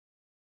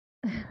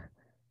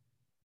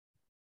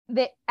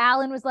that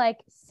Alan was like,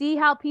 see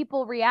how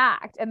people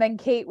react. And then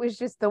Kate was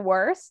just the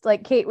worst.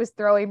 Like Kate was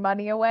throwing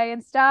money away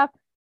and stuff.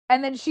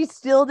 And then she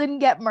still didn't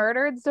get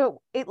murdered.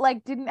 So it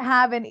didn't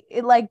have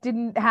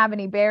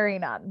any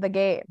bearing on the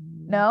game.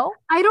 No?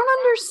 I don't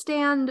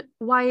understand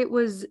why it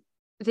was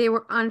they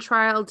were on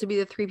trial to be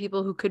the 3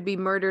 people who could be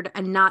murdered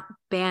and not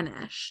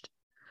banished.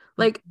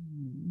 Like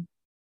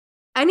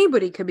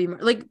anybody could be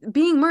like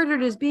being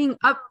murdered is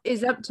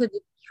up to the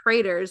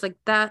traitors, like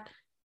that.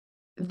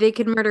 They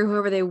can murder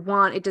whoever they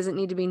want. It doesn't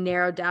need to be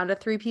narrowed down to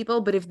 3 people.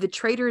 But if the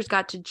traitors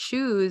got to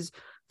choose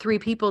 3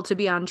 people to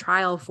be on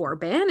trial for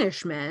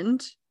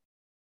banishment,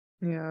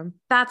 yeah,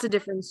 that's a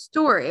different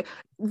story.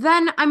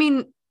 Then, I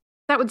mean,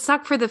 that would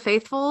suck for the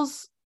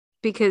faithfuls,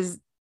 because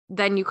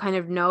then you kind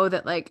of know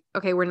that, like,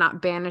 okay, we're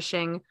not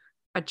banishing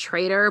a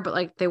traitor, but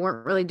like they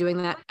weren't really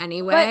doing that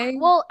anyway.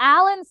 But, well,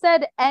 Alan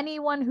said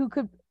anyone who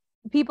could,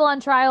 people on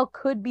trial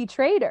could be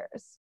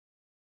traitors.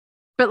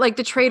 But like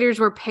the traitors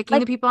were picking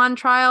the people on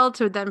trial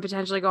to then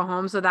potentially go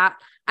home. So that,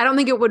 I don't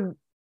think it would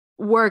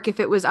work if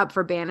it was up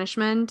for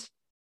banishment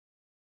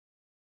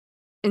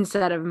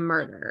instead of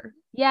murder.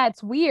 Yeah,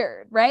 it's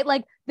weird, right?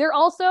 Like they're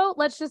also,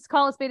 let's just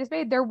call a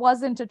spade, there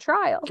wasn't a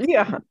trial.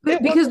 Yeah.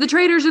 Because the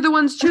traitors are the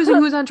ones choosing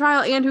who's on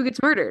trial and who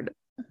gets murdered.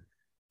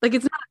 Like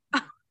it's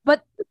not.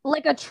 But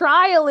like a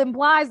trial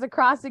implies the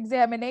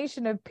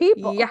cross-examination of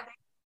people. Yeah.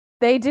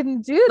 They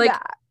didn't do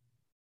that.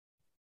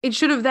 It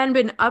should have then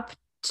been up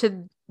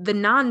to the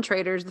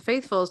non-traitors, the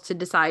faithfuls, to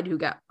decide who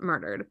got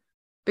murdered.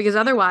 Because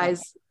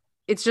otherwise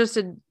it's just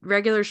a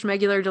regular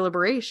schmegular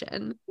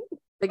deliberation.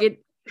 Like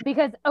it.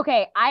 Because,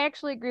 okay, I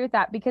actually agree with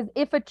that, because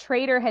if a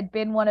traitor had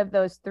been one of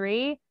those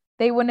 3,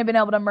 they wouldn't have been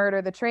able to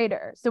murder the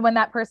traitor. So when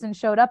that person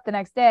showed up the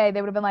next day,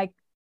 they would have been like,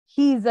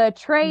 he's a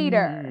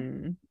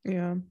traitor.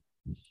 Yeah.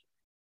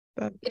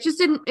 It just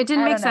didn't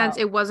make sense.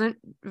 It wasn't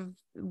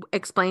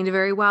explained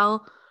very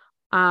well.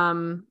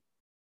 And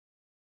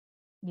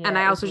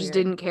I also just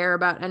didn't care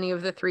about any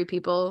of the 3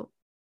 people.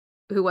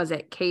 Who was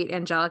it? Kate,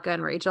 Angelica,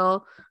 and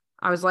Rachel.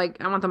 I was like,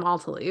 I want them all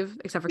to leave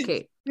except for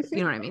Kate.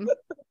 You know what I mean?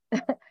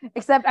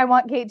 Except I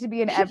want Kate to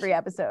be in every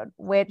episode,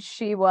 which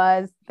she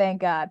was, thank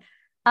God.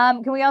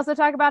 Can we also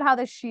talk about how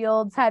the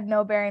shields had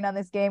no bearing on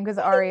this game, because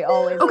Ari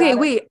always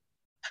wait.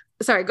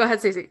 Sorry, go ahead,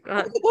 Stacey.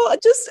 Well,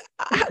 just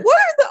what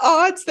are the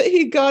odds that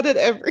he got it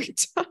every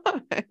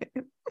time?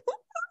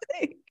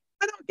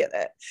 I don't get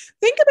it.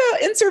 Think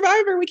about in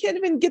Survivor, we can't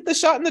even get the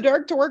shot in the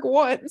dark to work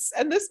once,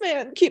 and this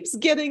man keeps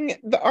getting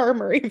the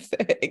armory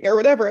thing or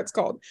whatever it's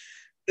called,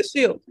 the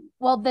shield.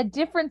 Well, the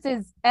difference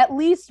is at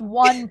least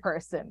one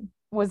person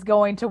was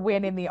going to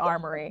win in the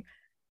armory.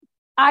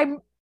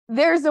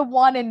 There's a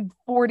 1 in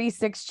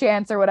 46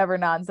 chance or whatever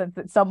nonsense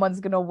that someone's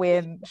gonna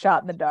win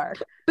shot in the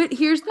dark. But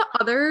here's the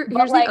other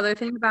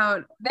thing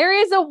about, there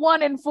is a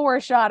 1 in 4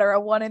 shot or a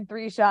 1 in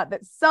 3 shot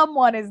that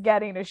someone is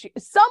getting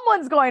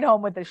someone's going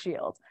home with a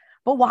shield.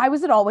 But why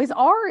was it always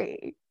Ari?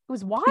 It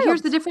was wild.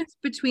 Here's the difference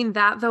between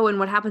that though and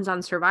what happens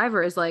on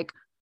Survivor is, like,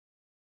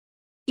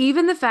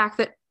 even the fact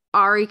that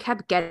Ari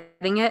kept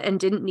getting it and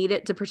didn't need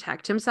it to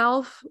protect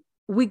himself,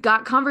 we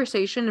got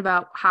conversation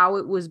about how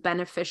it was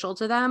beneficial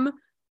to them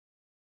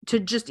to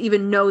just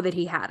even know that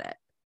he had it.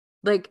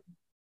 Like,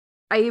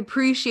 I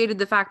appreciated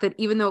the fact that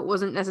even though it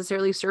wasn't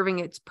necessarily serving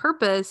its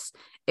purpose,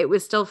 it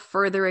was still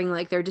furthering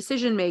like their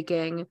decision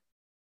making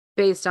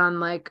based on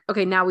like,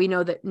 okay, now we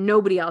know that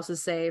nobody else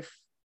is safe.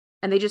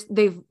 And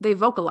they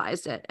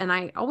vocalized it. And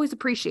I always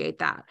appreciate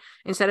that,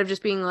 instead of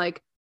just being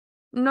like,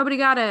 nobody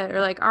got it,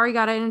 or like Ari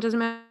got it and it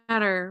doesn't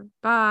matter.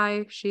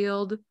 Bye,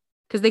 shield.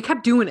 Because they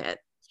kept doing it.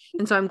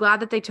 And so I'm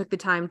glad that they took the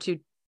time to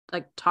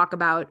like talk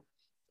about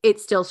it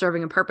still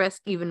serving a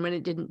purpose, even when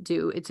it didn't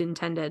do its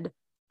intended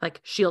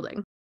like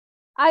shielding.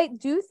 I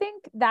do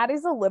think that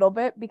is a little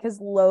bit because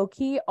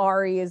low-key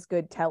Ari is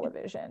good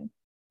television.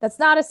 That's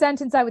not a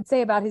sentence I would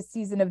say about his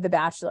season of The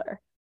Bachelor,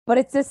 but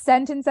it's a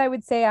sentence I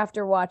would say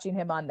after watching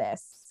him on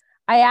this.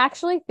 I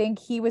actually think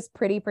he was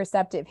pretty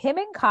perceptive. Him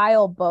and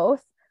Kyle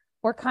both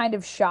were kind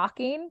of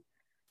shocking,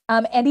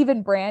 and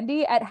even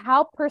Brandy, at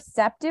how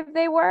perceptive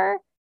they were,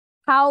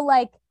 how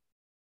like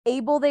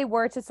able they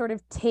were to sort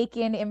of take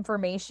in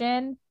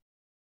information,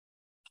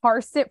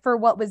 parse it for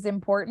what was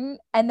important,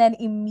 and then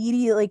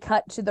immediately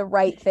cut to the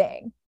right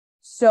thing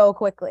so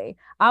quickly.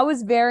 I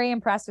was very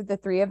impressed with the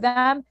 3 of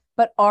them,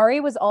 but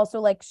Ari was also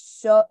like,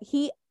 so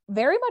he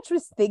very much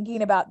was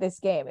thinking about this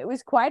game. It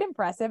was quite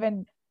impressive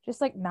and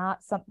just like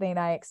not something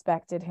I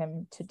expected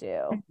him to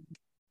do.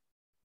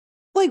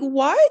 Like,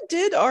 why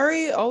did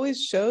Ari always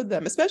show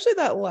them, especially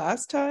that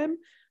last time?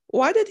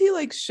 Why did he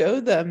like show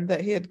them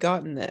that he had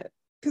gotten it?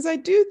 Because I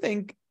do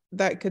think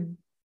that could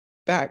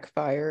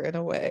backfire in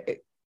a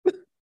way.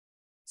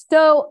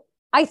 So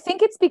I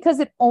think it's because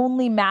it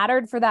only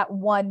mattered for that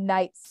one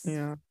night's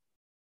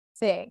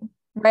thing,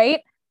 right?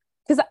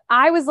 Because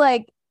I was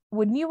like,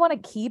 wouldn't you want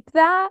to keep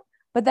that?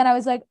 But then I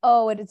was like,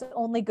 oh, it's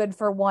only good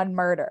for one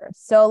murder.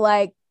 So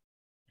like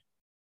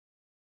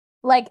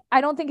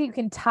I don't think you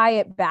can tie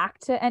it back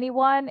to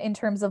anyone in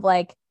terms of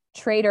like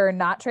traitor or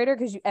not traitor,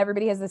 because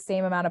everybody has the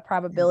same amount of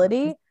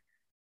probability.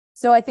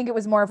 So I think it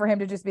was more for him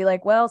to just be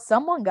like, well,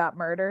 someone got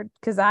murdered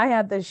because I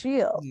had the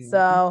shield.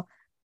 So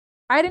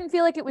I didn't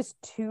feel like it was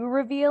too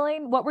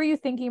revealing. What were you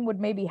thinking would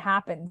maybe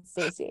happen,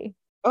 Stacey?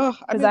 Oh,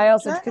 because I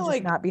also could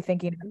just not be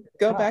thinking.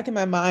 Go back in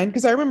my mind,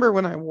 because I remember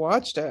when I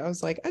watched it, I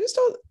was like, I just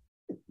don't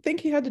think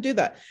he had to do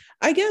that.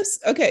 I guess,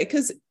 okay,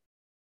 because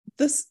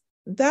the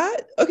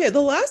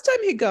last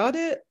time he got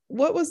it,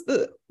 what was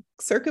the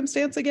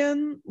circumstance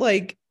again?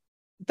 Like,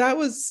 that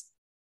was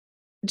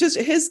just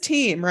his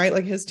team, right?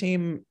 Like his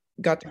team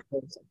got to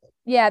go.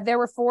 Yeah, there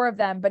were 4 of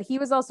them, but he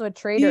was also a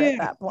traitor at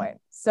that point.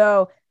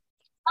 So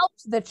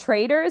helped the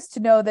traders to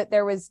know that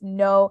there was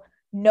no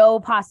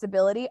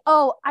possibility.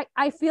 Oh,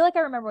 I feel like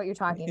I remember what you're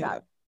talking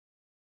about.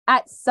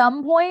 At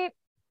some point,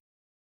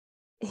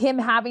 him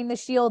having the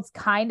shields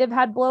kind of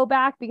had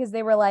blowback because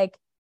they were like,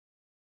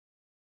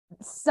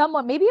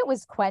 someone, maybe it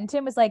was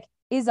Quentin, was like,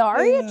 is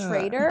Ari a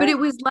traitor? But it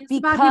was less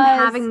about him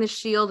having the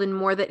shield and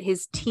more that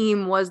his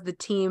team was the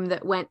team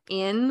that went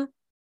in.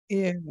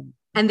 Yeah.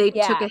 And they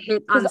took a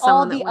hit on someone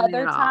all the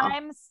other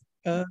times.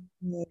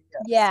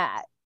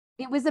 Yeah.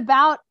 It was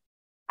about,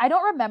 I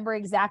don't remember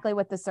exactly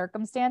what the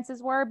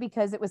circumstances were,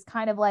 because it was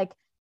kind of like,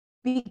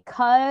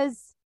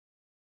 because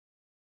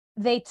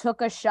they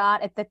took a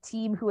shot at the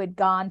team who had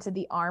gone to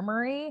the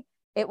armory,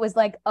 it was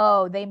like,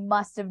 oh, they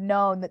must have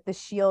known that the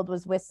shield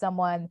was with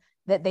someone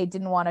that they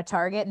didn't want to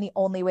target. And the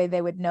only way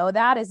they would know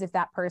that is if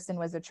that person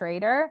was a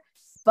traitor.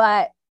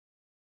 But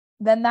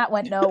then that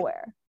went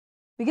nowhere.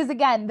 Because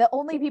again, the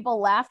only people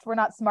left were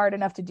not smart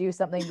enough to do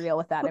something real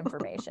with that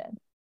information.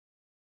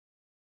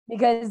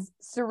 Because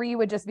Cirie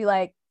would just be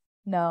like,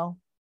 no.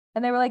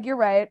 And they were like, you're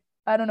right.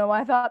 I don't know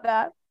why I thought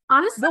that.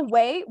 Honestly, the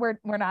way we're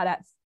not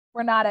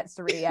at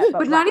Cirie yet.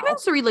 But not even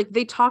Cirie, like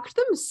they talked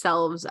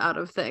themselves out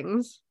of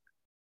things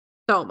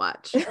so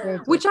much.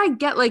 Which I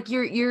get, like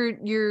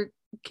you're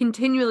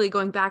continually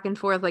going back and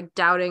forth, like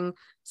doubting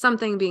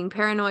something, being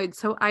paranoid.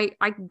 So I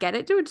get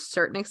it to a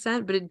certain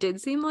extent, but it did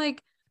seem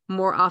like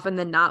more often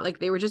than not, like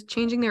they were just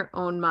changing their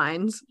own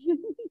minds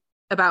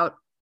about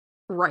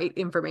right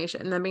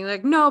information and then being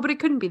like, no, but it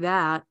couldn't be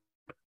that.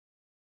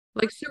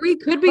 Like Cirie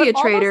could be a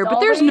traitor, but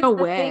there's no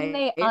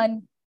way.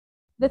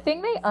 The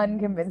thing they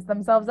unconvinced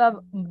themselves of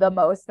the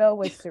most, though,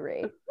 was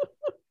Cirie.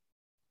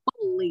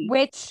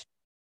 Which,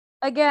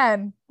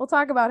 again, we'll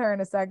talk about her in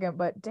a second,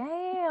 but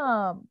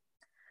damn.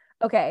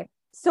 Okay,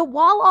 so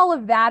while all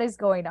of that is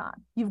going on,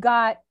 you've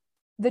got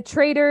the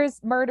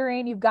traitors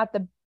murdering, you've got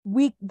the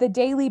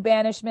daily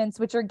banishments,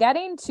 which are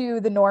getting to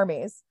the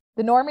normies.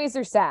 The normies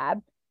are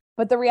sad,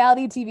 but the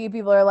reality TV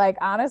people are like,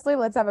 honestly,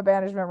 let's have a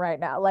banishment right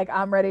now. Like,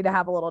 I'm ready to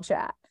have a little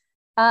chat.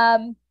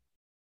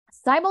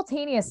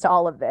 Simultaneous to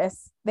all of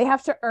this, they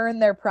have to earn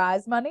their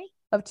prize money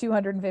of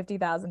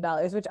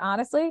 $250,000, which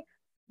honestly,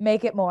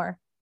 make it more.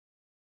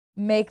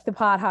 Make the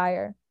pot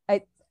higher.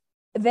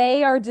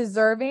 They are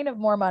deserving of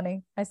more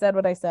money. I said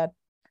what I said.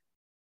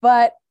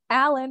 But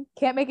Alan,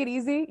 can't make it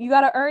easy. You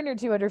got to earn your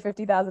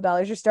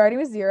 $250,000. You're starting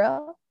with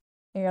 0.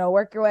 You're going to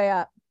work your way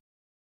up.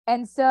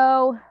 And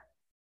so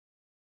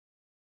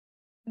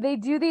they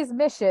do these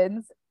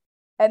missions,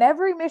 and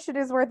every mission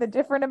is worth a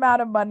different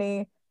amount of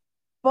money.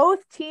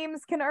 Both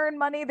teams can earn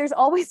money. There's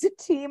always a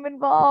team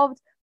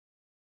involved,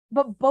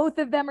 but both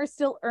of them are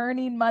still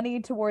earning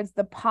money towards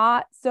the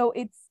pot. So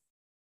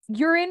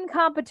you're in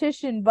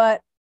competition,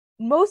 but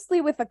mostly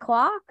with the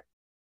clock,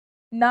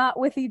 not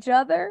with each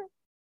other.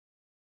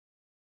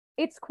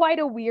 It's quite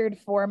a weird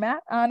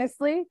format,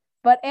 honestly.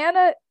 But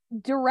Anna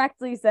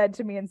directly said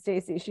to me and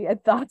Stacey she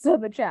had thoughts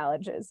on the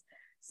challenges.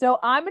 So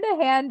I'm going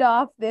to hand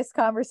off this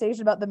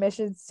conversation about the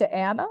missions to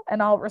Anna,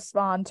 and I'll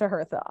respond to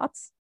her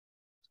thoughts.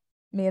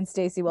 Me and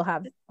Stacey will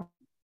have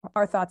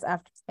our thoughts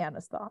after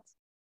Anna's thoughts.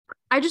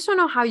 I just don't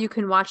know how you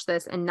can watch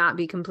this and not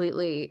be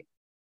completely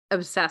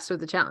obsessed with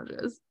the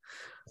challenges.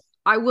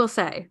 I will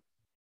say,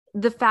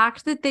 the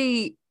fact that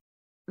the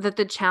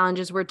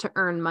challenges were to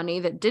earn money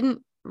that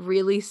didn't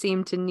really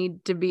seem to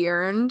need to be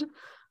earned.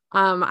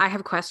 I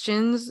have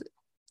questions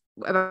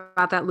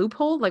about that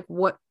loophole. Like,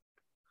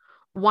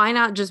 why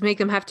not just make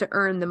them have to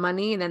earn the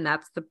money, and then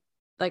that's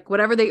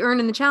whatever they earn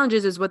in the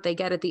challenges is what they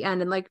get at the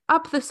end, and like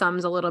up the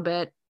sums a little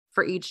bit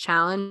for each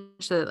challenge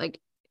so that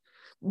like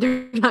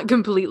they're not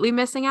completely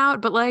missing out.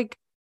 But like,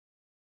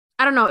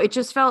 I don't know, it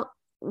just felt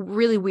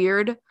really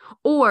weird.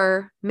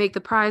 Or make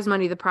the prize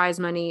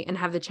money and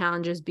have the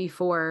challenges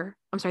before,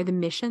 the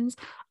missions,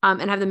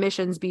 and have the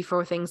missions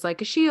before things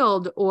like a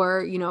shield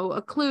or, you know,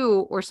 a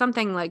clue or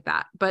something like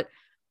that. But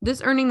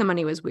this earning the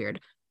money was weird.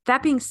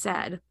 That being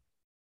said,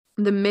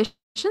 the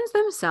missions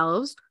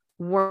themselves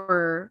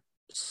were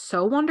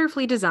so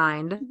wonderfully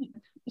designed,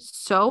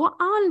 so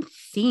on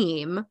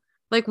theme.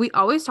 Like we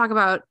always talk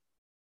about,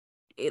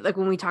 like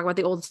when we talk about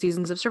the old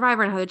seasons of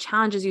Survivor and how the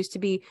challenges used to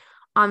be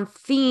on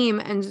theme,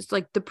 and just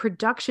like the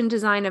production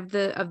design of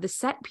the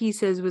set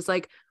pieces was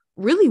like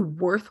really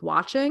worth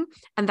watching.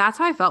 And that's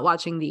how I felt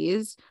watching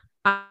these.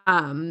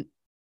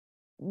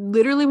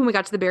 Literally when we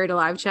got to the Buried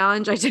Alive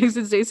challenge, I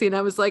texted Stacey and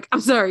I was like, I'm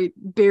sorry,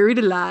 buried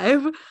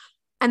alive.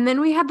 And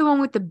then we had the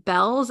one with the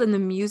bells and the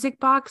music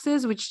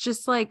boxes, which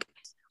just like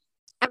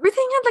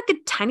everything had like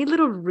a tiny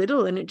little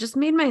riddle, and it just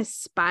made my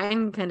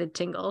spine kind of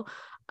tingle.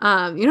 You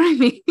know what I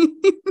mean?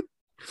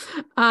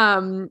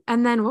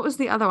 And then what was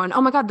the other one?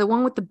 Oh my God, the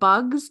one with the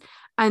bugs.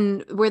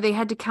 and where they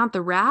had to count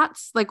the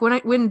rats. Like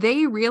when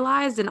they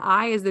realized, and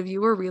I as the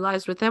viewer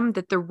realized with them,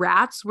 that the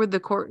rats were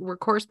were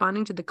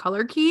corresponding to the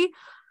color key.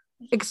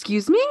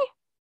 Excuse me?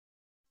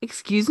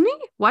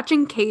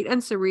 Watching Kate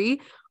and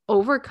Cirie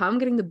overcome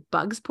getting the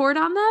bugs poured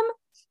on them?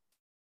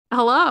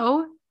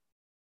 Hello?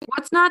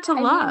 What's not to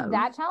love? Mean,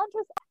 that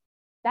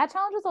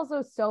challenge was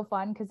also so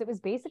fun because it was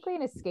basically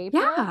an escape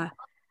room,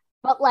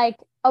 but like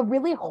a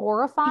really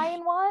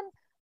horrifying one.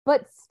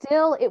 But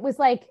still, it was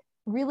like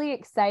really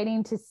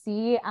exciting to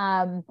see.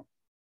 I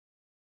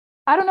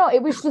don't know.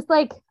 It was just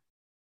like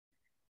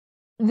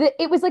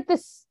it was like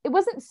this. It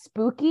wasn't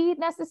spooky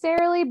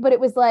necessarily, but it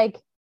was like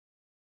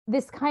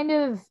this kind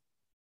of,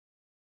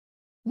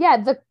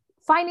 the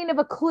finding of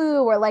a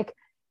clue or like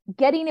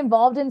getting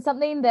involved in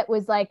something that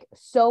was like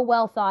so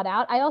well thought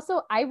out. I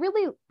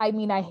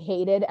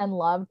hated and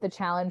loved the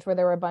challenge where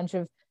there were a bunch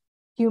of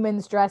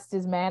humans dressed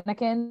as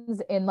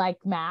mannequins in like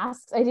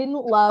masks. I didn't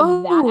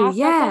love that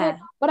aspect of it,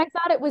 but I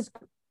thought it was,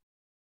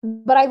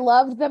 but I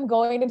loved them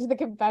going into the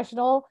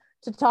confessional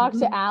to talk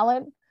to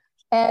Alan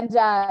and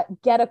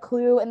get a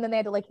clue. And then they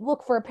had to like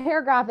look for a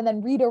paragraph and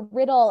then read a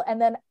riddle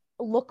and then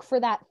look for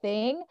that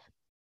thing.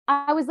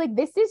 I was like,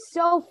 this is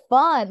so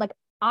fun. Like,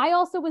 I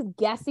also was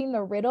guessing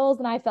the riddles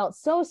and I felt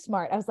so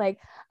smart. I was like,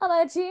 I'm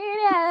a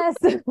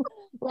genius.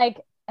 Like,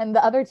 and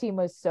the other team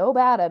was so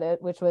bad at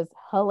it, which was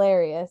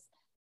hilarious.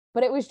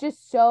 But it was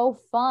just so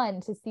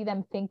fun to see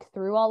them think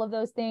through all of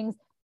those things.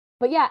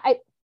 But yeah,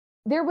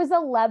 there was a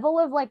level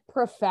of like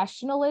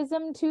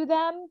professionalism to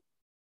them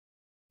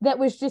that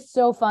was just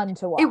so fun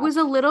to watch. It was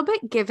a little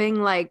bit giving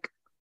like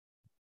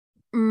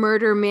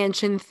Murder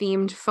Mansion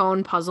themed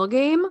phone puzzle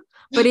game,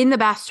 but in the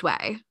best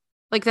way.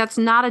 Like, that's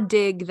not a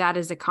dig, that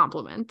is a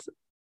compliment.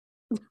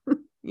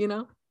 You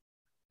know?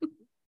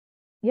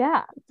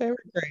 Yeah. They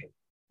were great.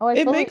 Oh,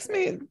 it makes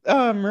me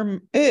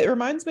it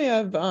reminds me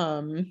of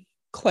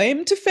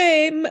Claim to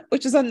Fame,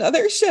 which is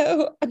another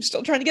show. I'm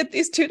still trying to get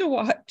these two to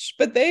watch,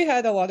 but they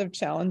had a lot of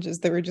challenges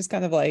that were just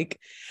kind of like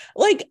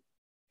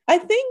I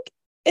think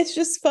it's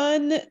just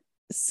fun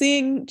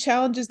seeing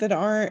challenges that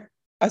aren't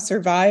a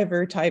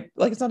survivor type,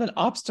 like it's not an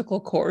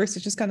obstacle course.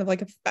 It's just kind of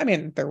like,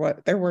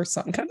 there were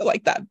some kind of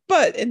like that,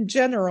 but in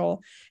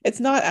general, it's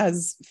not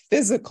as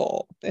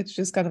physical. It's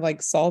just kind of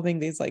like solving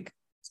these like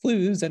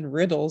clues and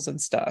riddles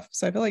and stuff.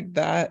 So I feel like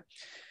that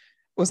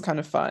was kind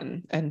of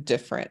fun and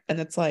different.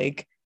 And it's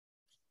like,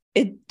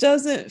 it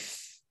doesn't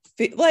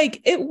feel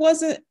like it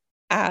wasn't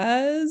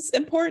as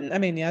important. I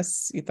mean,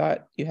 yes, you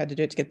thought you had to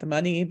do it to get the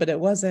money, but it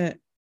wasn't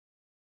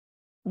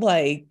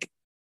like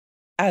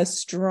as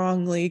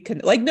strongly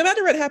like no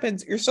matter what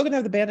happens, you're still gonna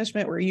have the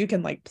banishment where you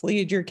can like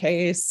plead your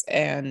case,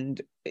 and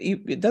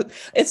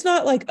it's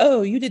not like,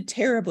 oh, you did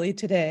terribly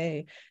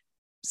today,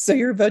 so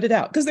you're voted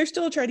out, because they're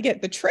still trying to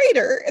get the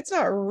traitor. It's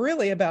not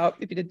really about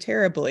if you did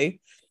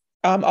terribly.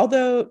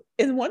 Although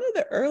in one of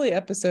the early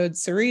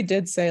episodes, Cirie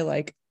did say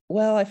like,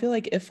 well, I feel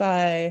like if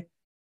I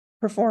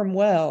perform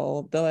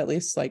well, they'll at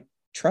least like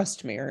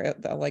trust me, or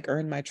they'll like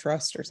earn my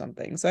trust or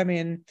something. So I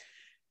mean,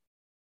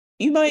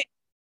 you might,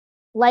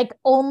 like,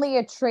 only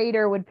a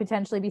traitor would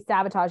potentially be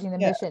sabotaging the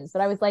missions.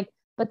 But I was like,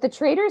 but the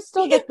traitors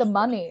still get the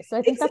money. So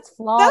I think that's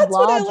flawed. That's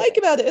logic. What I like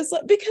about it is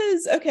like,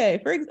 because, okay,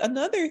 for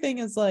another thing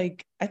is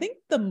like, I think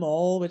The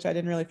Mole, which I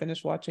didn't really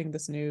finish watching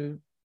this new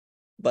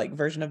like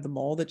version of The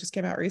Mole that just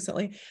came out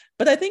recently.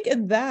 But I think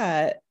in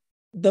that,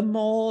 The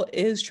Mole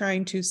is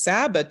trying to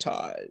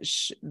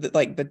sabotage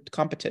the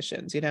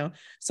competitions, you know?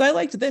 So I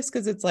liked this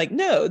because it's like,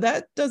 no,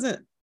 that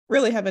doesn't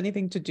really have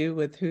anything to do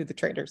with who the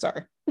traitors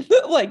are.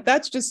 Like,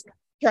 that's just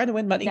trying to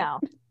win money. No.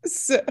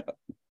 So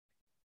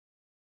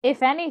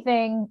if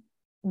anything,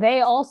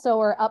 they also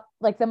are up,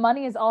 like the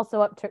money is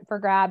also up for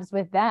grabs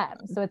with them.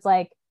 So it's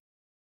like,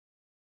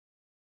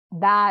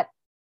 that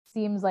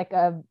seems like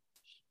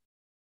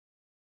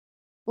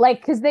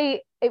because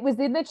it was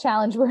in the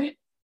challenge where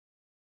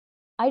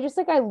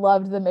I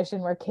loved the mission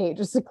where Kate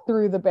just like,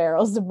 threw the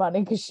barrels of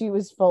money because she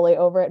was fully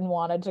over it and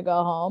wanted to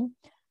go home.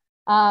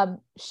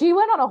 She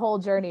went on a whole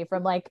journey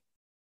from like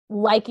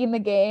liking the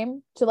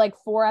game to like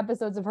 4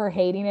 episodes of her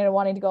hating it and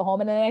wanting to go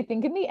home. And then I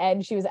think in the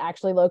end, she was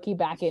actually low-key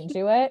back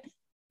into it.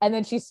 And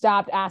then she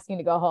stopped asking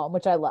to go home,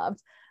 which I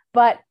loved.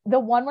 But the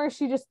one where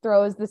she just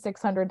throws the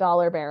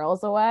 $600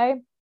 barrels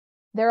away,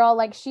 they're all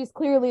like, she's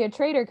clearly a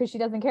traitor because she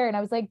doesn't care. And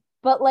I was like,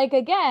 but like,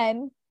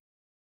 again,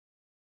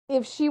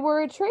 if she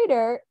were a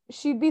traitor,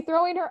 she'd be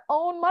throwing her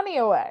own money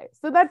away.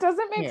 So that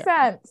doesn't make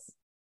sense.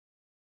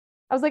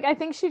 I was like, I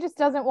think she just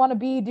doesn't want to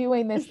be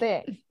doing this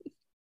thing.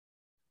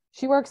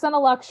 She works on a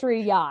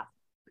luxury yacht.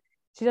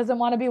 She doesn't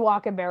want to be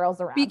walking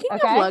barrels around. Speaking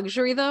of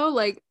luxury, though,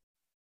 like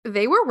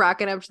they were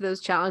rocking up to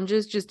those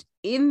challenges just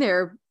in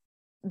their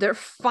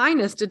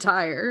finest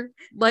attire.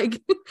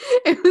 Like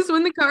it was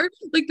when the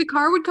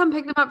car would come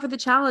pick them up for the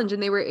challenge,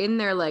 and they were in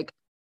their like,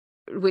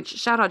 which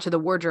shout out to the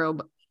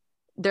wardrobe.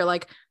 They're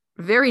like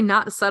very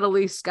not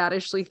subtly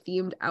Scottishly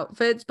themed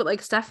outfits, but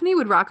like Stephanie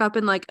would rock up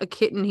in like a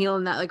kitten heel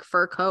and that like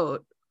fur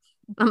coat.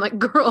 I'm like,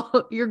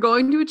 girl, you're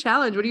going to a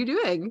challenge. What are you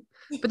doing?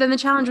 But then the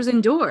challenge was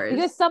indoors.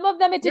 Because some of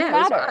them it didn't Yeah,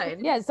 it was matter.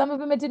 fine. Yeah, some of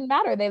them it didn't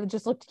matter. They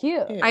just looked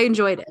cute. Yeah. I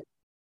enjoyed it.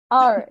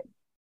 All right.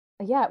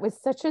 Yeah,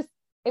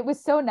 it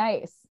was so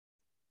nice.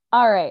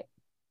 All right.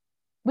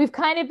 We've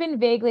kind of been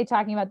vaguely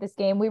talking about this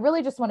game. We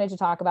really just wanted to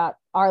talk about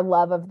our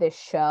love of this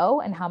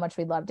show and how much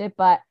we loved it,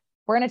 but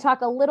we're going to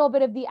talk a little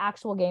bit of the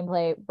actual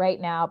gameplay right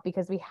now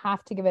because we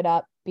have to give it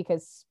up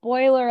because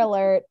spoiler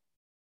alert,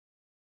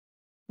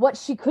 what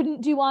she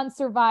couldn't do on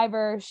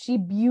Survivor, she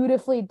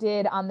beautifully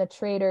did on the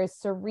Traitors.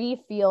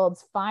 Cirie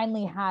Fields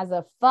finally has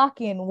a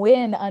fucking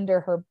win under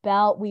her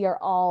belt. We are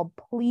all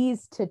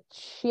pleased to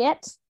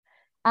shit.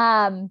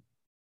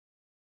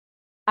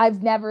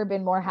 I've never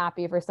been more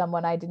happy for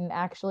someone I didn't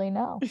actually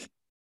know.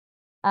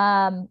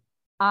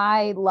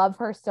 I love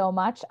her so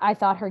much. I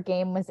thought her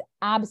game was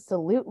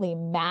absolutely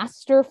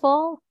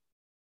masterful.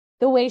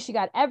 The way she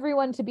got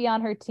everyone to be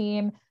on her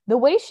team, the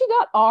way she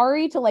got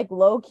Ari to like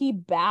low-key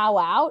bow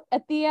out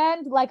at the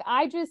end, like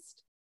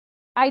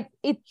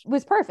it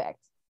was perfect.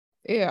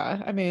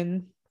 Yeah, I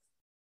mean,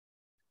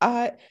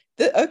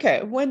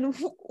 okay, when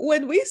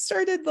we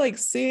started like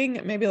seeing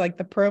maybe like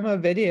the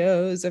promo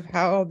videos of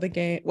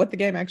what the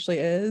game actually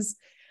is,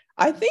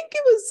 I think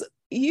it was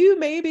you,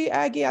 maybe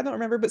Aggie, I don't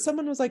remember, but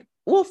someone was like,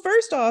 well,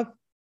 first off,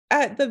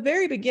 at the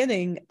very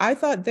beginning, I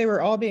thought they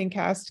were all being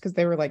cast because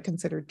they were like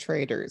considered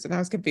traitors, and I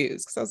was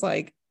confused because I was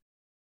like,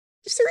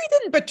 Cirie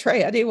didn't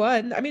betray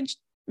anyone. I mean,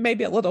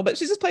 maybe a little, but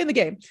she's just playing the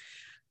game.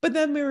 But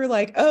then we were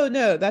like, oh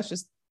no, that's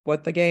just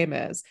what the game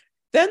is.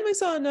 Then we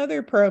saw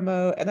another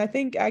promo, and I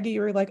think Aggie,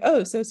 you were like,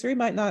 oh, so Cirie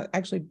might not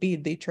actually be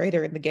the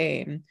traitor in the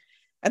game.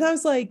 And I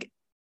was like,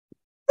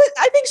 but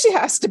I think she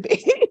has to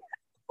be.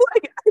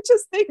 Like, I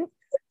just think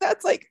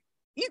that's like,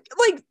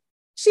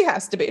 she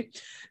has to be.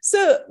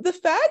 So the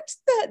fact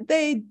that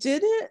they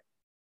didn't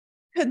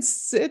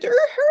consider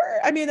her,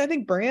 I mean, I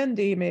think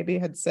Brandy maybe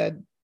had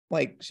said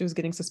like she was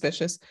getting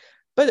suspicious,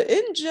 but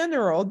in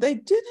general, they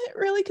didn't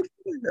really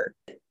consider her.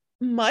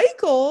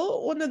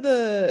 Michael, one of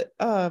the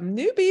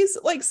newbies,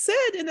 like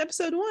said in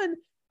episode 1,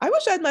 I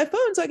wish I had my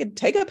phone so I could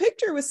take a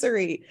picture with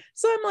Cirie.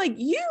 So I'm like,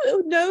 you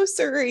know,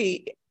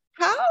 Cirie,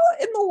 how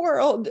in the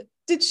world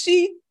did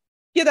she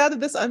get out of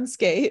this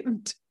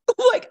unscathed?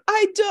 Like,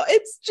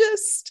 it's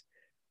just,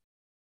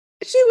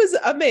 she was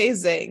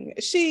amazing.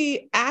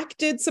 She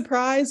acted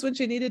surprised when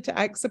she needed to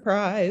act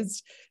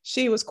surprised.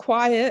 She was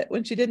quiet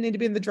when she didn't need to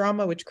be in the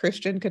drama, which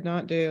Christian could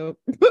not do.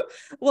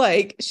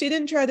 Like, she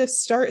didn't try to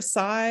start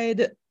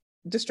side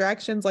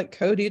distractions like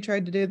Cody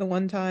tried to do the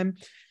one time.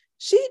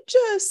 She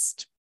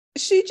just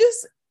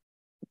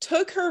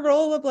took her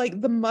role of like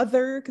the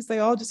mother, because they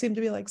all just seemed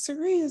to be like,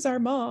 Cirie is our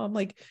mom,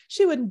 like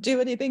she wouldn't do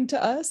anything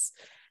to us.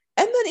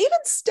 And then even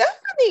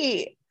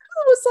Stephanie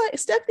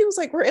was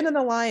like, we're in an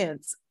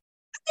alliance.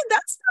 I mean,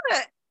 that's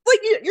not like,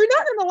 you're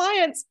not in an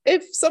alliance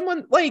if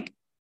someone like,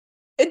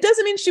 it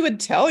doesn't mean she would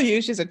tell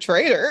you she's a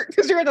traitor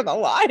because you're in an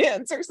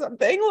alliance or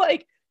something.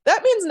 Like,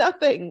 that means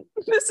nothing.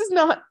 This is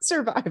not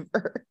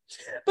Survivor.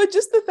 But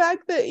just the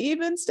fact that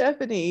even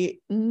Stephanie,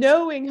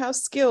 knowing how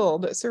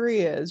skilled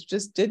Cirie is,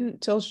 just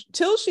didn't till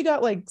she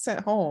got like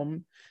sent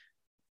home,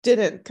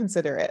 didn't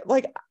consider it.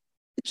 Like,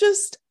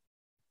 just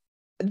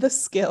the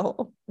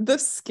skill.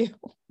 And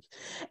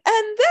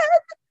then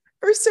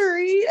for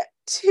Cirie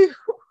to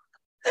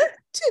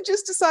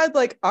just decide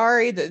like,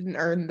 Ari didn't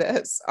earn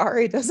this.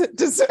 Ari doesn't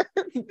deserve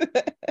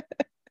this.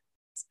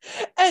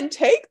 And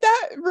take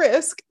that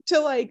risk to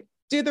like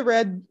do the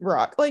red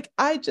rock. Like,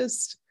 I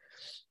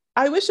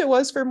wish it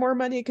was for more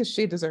money, because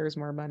she deserves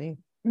more money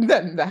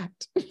than that.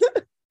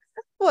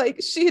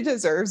 Like, she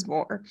deserves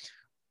more.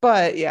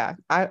 But yeah,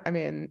 I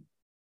mean,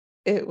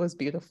 it was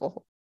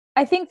beautiful.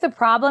 I think the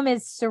problem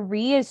is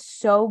Cirie is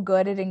so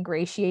good at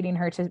ingratiating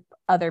her to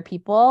other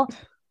people.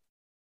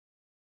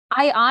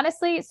 I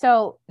honestly,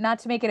 so not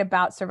to make it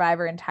about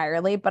Survivor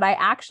entirely, but I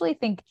actually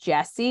think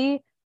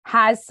Jesse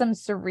has some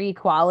Cirie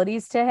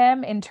qualities to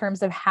him in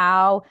terms of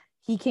how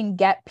he can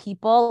get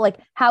people, like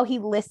how he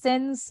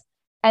listens,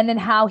 and then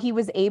how he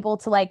was able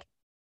to like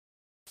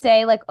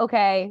say like,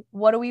 okay,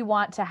 what do we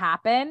want to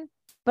happen?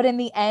 But in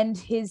the end,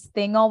 his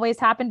thing always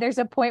happened. There's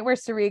a point where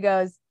Cirie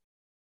goes,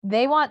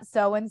 they want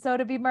so-and-so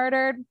to be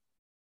murdered.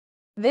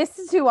 This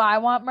is who I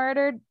want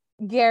murdered.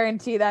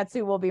 Guarantee that's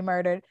who will be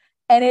murdered.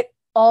 And it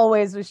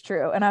always was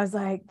true. And I was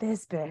like,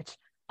 this bitch,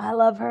 I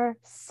love her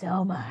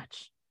so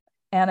much.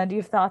 Anna, do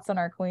you have thoughts on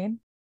our queen?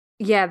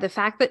 Yeah, the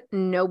fact that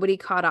nobody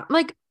caught on,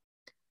 like,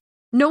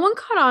 no one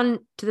caught on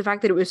to the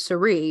fact that it was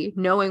Cirie,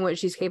 knowing what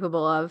she's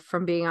capable of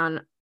from being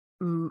on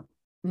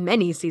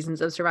many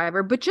seasons of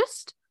Survivor, but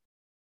just,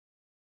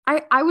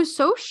 I was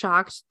so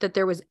shocked that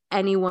there was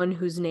anyone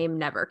whose name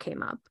never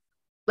came up,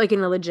 like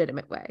in a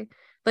legitimate way.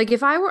 Like,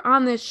 if I were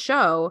on this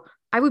show,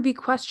 I would be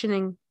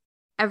questioning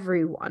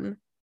everyone.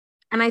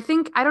 And I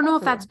don't know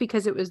if that's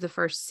because it was the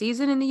first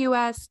season in the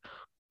US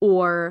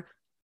or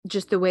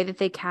just the way that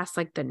they cast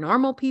like the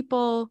normal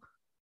people.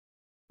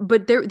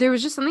 But there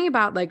was just something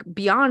about like,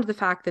 beyond the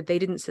fact that they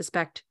didn't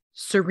suspect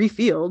Cirie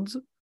Fields,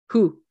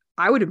 who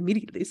I would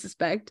immediately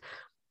suspect,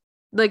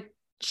 like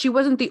she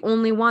wasn't the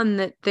only one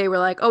that they were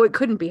like, oh, it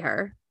couldn't be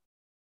her.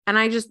 And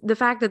the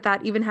fact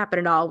that even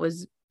happened at all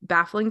was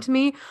baffling to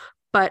me.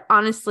 But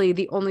honestly,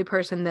 the only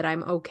person that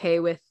I'm okay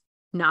with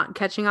not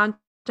catching on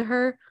to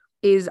her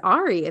is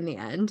Ari in the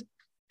end,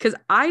 because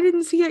I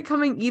didn't see it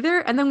coming either.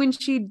 And then when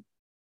she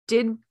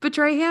did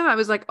betray him, I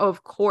was like, oh,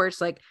 of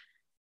course, like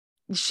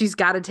she's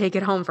got to take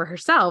it home for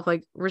herself,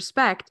 like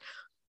respect.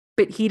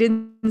 But he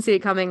didn't see it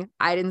coming.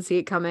 I didn't see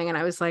it coming. And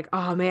I was like,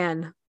 oh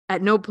man,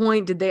 at no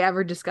point did they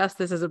ever discuss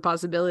this as a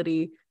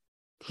possibility.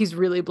 He's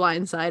really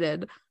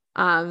blindsided.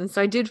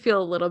 So I did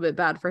feel a little bit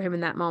bad for him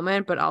in that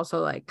moment, but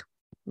also like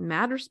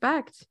mad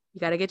respect.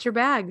 You got to get your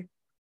bag.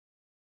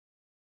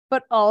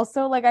 But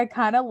also, like, I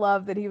kind of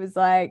love that he was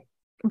like,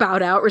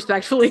 bowed out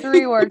respectfully.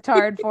 Cirie worked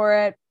hard for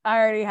it. I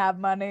already have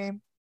money.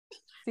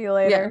 See you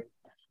later.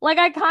 Yeah. Like,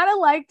 I kind of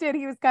liked it.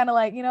 He was kind of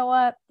like, you know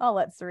what? I'll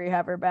let Cirie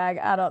have her bag.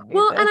 I don't need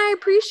this. And I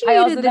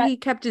appreciated that he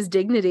kept his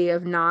dignity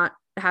of not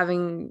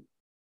having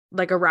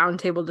like a round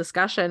table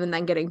discussion and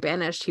then getting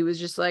banished. He was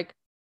just like,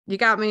 you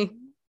got me.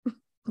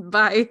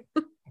 Bye.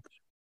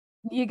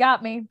 You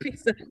got me.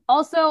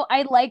 Also,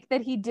 I like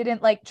that he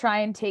didn't like try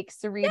and take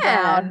Cirie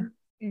down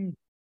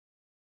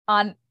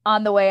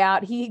on the way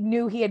out. He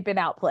knew he had been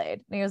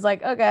outplayed. And he was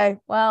like, okay,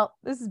 well,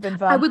 this has been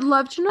fun. I would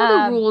love to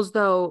know the rules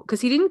though,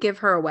 because he didn't give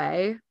her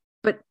away,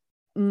 but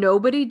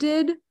nobody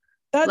did.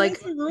 That like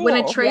is a rule.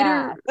 When a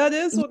traitor, that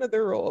is one of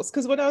the rules.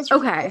 Because when I was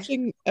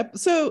watching,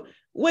 so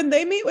when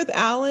they meet with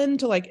Alan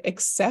to like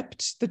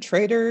accept the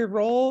traitor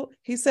role,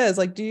 he says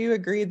like, "Do you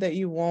agree that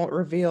you won't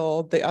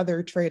reveal the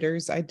other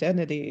traitors'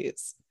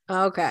 identities?"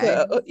 Okay.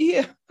 So,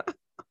 yeah.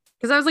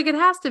 Because I was like, it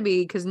has to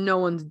be because no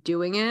one's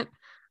doing it.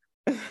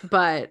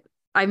 But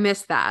I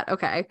missed that.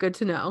 Okay, good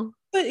to know.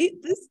 But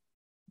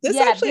this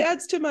actually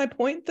adds to my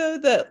point though,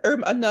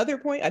 another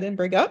point I didn't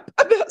bring up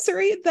about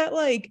Cirie, that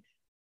like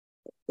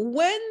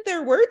when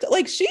there were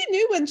like she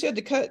knew when she had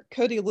to cut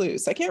Cody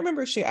loose. I can't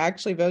remember if she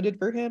actually voted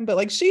for him, but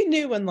like she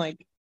knew when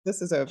like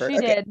this is over. She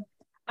did.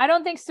 I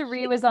don't think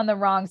Cirie was on the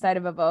wrong side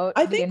of a vote.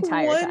 I think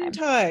one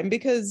time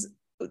because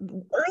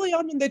early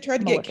on when they tried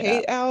to get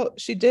Kate out,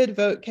 she did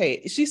vote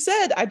Kate. She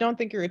said, "I don't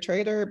think you're a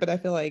traitor, but I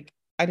feel like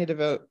I need to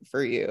vote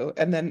for you."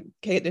 And then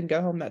Kate didn't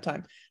go home that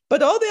time.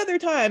 But all the other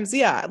times,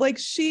 yeah, like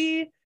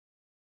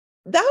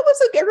that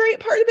was a great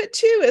part of it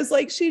too, is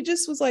like she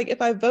just was like,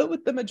 if I vote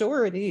with the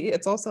majority,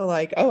 it's also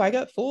like, oh, I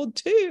got fooled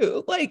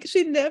too. Like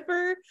she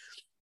never,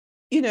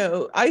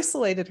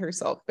 isolated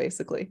herself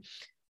basically.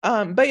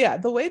 But yeah,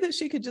 the way that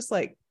she could just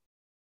like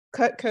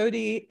cut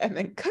Cody and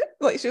then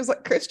like she was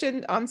like,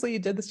 Christian, honestly, you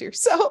did this to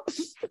yourself.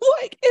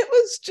 Like it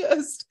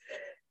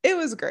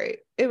was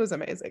great. It was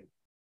amazing.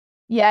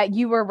 Yeah,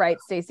 you were right,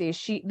 Stacey.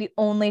 The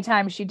only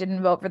time she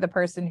didn't vote for the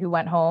person who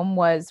went home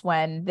was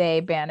when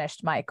they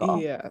banished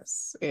Michael.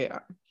 Yes,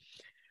 yeah.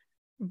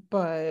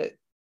 But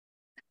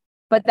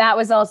that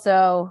was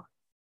also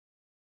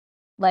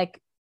like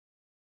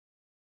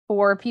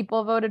 4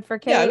 people voted for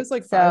Kate. Yeah, it was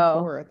like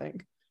 5-4, I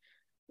think.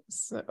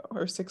 So,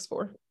 or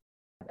 6-4.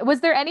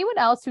 Was there anyone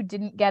else who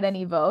didn't get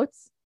any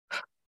votes?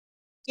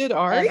 Did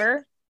Ari?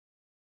 Ever?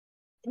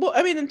 Well,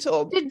 I mean,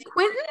 until did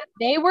Quentin?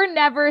 They were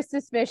never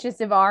suspicious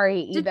of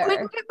Ari either. Did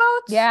Quentin get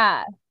votes?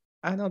 Yeah.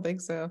 I don't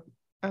think so.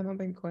 I don't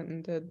think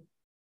Quentin did.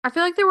 I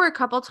feel like there were a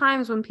couple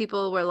times when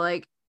people were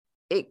like,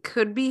 it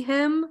could be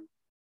him.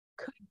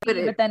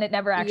 But then it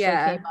never actually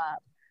came up.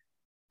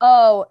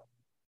 Oh,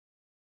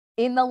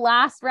 in the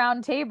last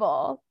round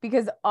table,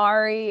 because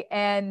Ari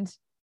and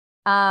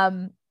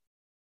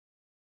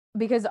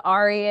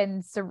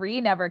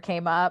Cirie never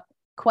came up,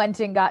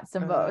 Quentin got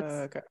some votes.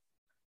 Okay.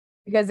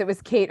 Because it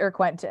was Kate or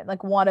Quentin.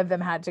 Like one of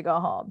them had to go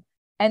home.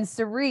 And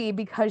Cirie,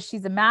 because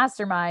she's a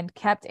mastermind,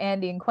 kept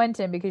Andy and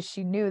Quentin because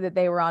she knew that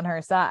they were on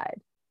her side,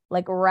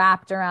 like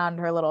wrapped around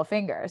her little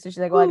finger. So she's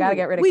like, well, I got to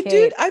get rid of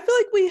Kate. I feel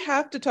like we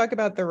have to talk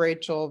about the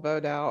Rachel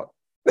vote out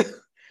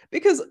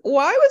because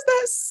why was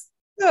that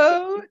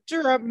so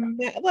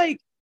dramatic? Like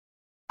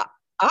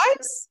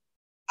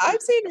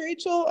I've seen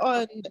Rachel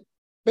on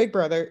Big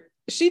Brother.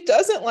 She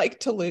doesn't like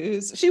to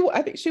lose.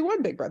 I think she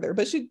won Big Brother,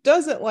 but she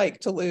doesn't like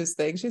to lose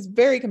things. She's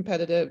very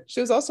competitive.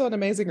 She was also on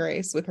Amazing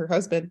Race with her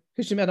husband,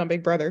 who she met on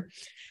Big Brother.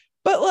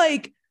 But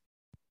like,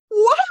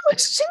 why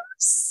was she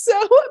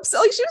so upset?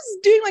 Like she was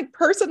doing like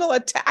personal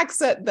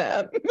attacks at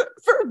them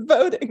for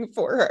voting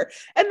for her.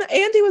 And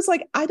Andy was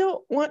like, I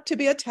don't want to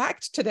be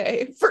attacked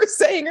today for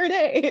saying her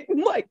name.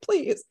 Like,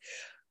 please.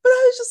 But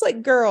I was just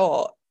like,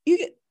 girl,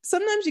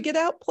 sometimes you get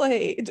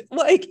outplayed.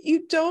 Like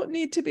you don't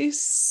need to be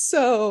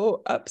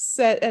so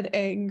upset and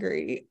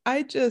angry.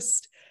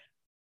 It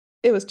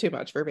was too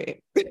much for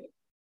me.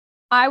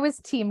 I was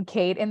team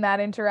Kate in that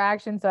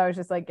interaction. So I was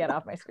just like, get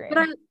off my screen.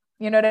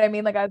 You know what I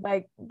mean? Like I was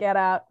like, get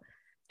out.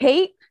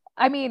 Kate,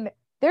 I mean,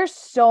 there's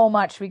so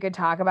much we could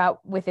talk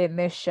about within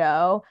this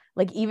show.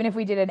 Like even if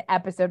we did an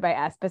episode by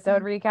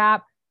episode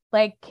recap,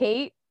 like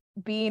Kate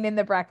being in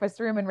the breakfast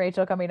room and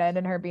Rachel coming in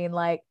and her being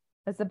like,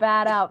 that's a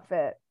bad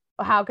outfit.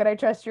 How could I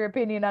trust your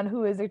opinion on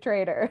who is a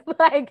traitor?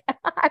 Like,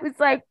 I was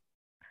like,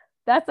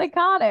 that's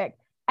iconic.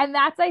 And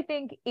that's, I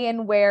think,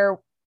 in where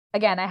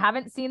again, I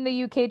haven't seen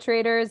the UK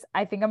Traitors.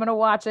 I think I'm going to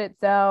watch it,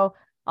 so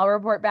I'll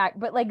report back.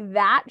 But like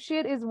that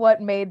shit is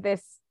what made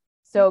this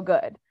so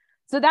good.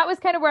 So that was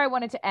kind of where I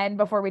wanted to end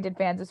before we did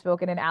Fans Have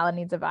Spoken and Alan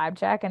needs a vibe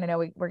check. And I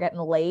know we're getting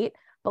late,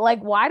 but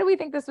like, why do we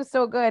think this was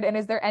so good? And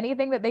is there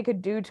anything that they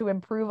could do to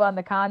improve on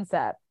the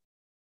concept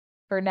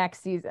for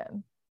next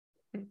season?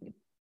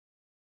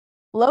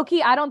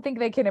 Low-key, I don't think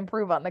they can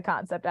improve on the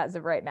concept as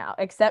of right now,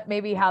 except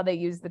maybe how they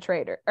use the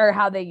traitor or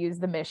how they use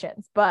the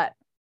missions. But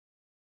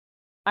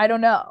I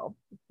don't know.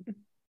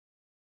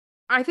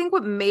 I think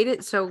what made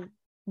it so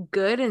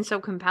good and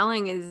so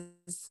compelling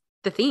is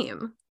the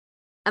theme.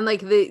 And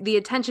like the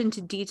attention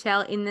to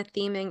detail in the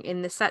theming,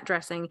 in the set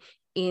dressing,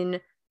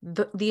 in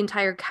the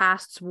entire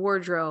cast's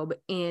wardrobe,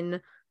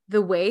 in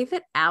the way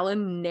that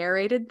Alan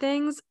narrated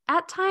things.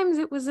 At times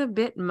it was a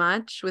bit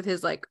much with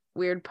his like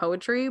weird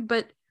poetry,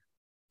 but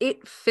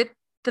it fit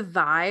the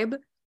vibe.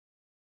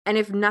 And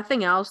if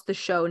nothing else, the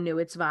show knew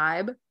its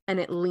vibe and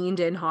it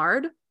leaned in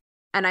hard.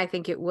 And I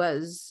think it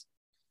was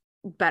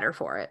better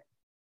for it.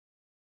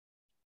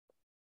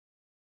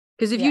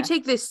 Because if you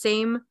take this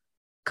same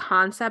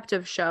concept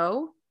of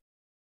show,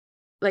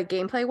 like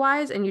gameplay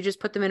wise, and you just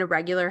put them in a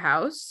regular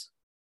house,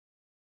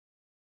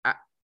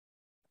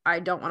 I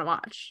don't want to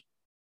watch.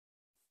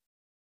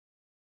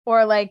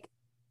 Or like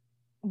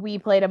we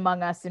played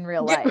Among Us in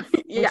real life,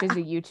 yeah. which is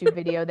a YouTube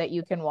video that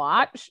you can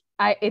watch.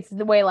 It's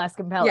way less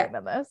compelling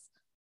than this.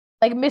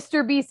 Like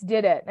Mr. Beast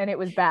did it and it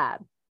was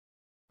bad.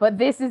 But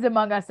this is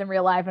Among Us in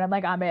real life, and I'm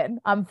like, I'm in.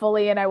 I'm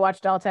fully in. I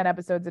watched all 10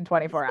 episodes in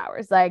 24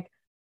 hours. Like,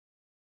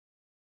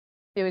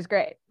 it was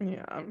great.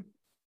 Yeah.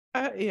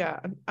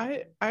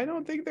 I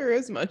don't think there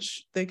is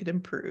much they could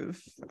improve.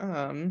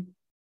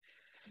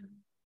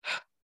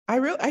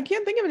 I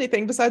can't think of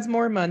anything besides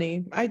more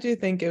money. I do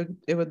think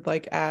it would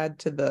like add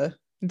to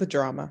the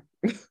drama.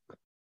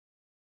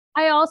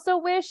 I also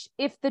wish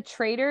if the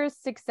Traitors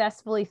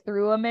successfully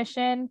threw a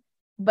mission,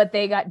 but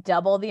they got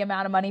double the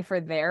amount of money for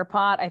their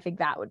pot, I think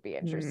that would be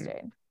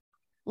interesting.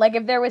 Like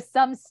if there was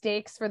some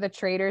stakes for the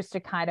Traitors to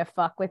kind of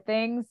fuck with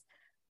things,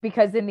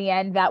 because in the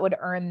end that would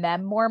earn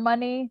them more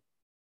money.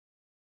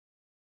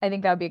 I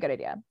think that would be a good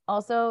idea.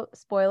 Also,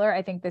 spoiler,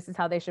 I think this is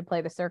how they should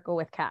play the circle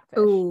with Catfish.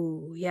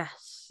 Oh,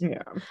 yes.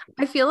 Yeah.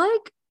 I feel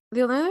like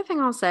the only other thing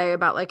I'll say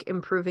about like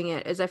improving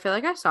it is I feel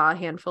like I saw a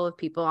handful of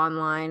people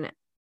online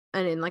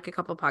and in like a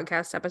couple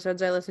podcast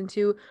episodes I listened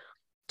to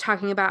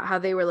talking about how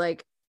they were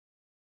like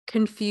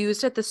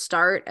confused at the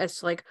start as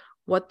to like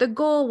what the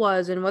goal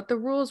was and what the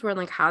rules were and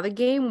like how the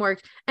game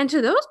worked. And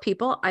to those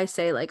people, I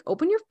say like,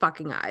 open your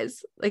fucking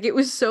eyes. Like it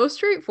was so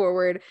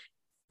straightforward.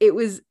 It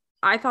was,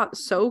 I thought,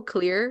 so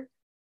clear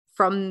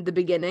from the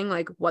beginning,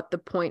 like what the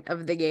point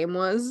of the game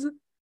was.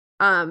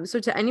 So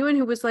to anyone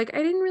who was like,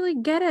 I didn't really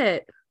get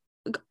it.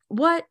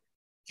 What?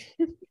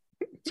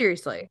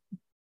 Seriously.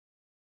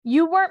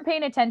 You weren't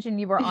paying attention,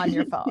 you were on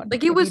your phone.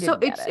 Like it was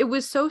it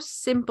was so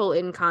simple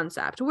in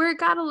concept. Where it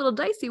got a little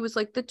dicey was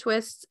like the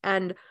twists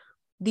and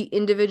the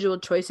individual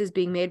choices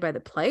being made by the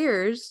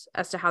players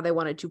as to how they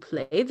wanted to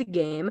play the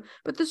game,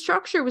 but the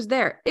structure was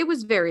there. It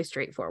was very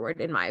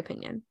straightforward in my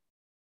opinion.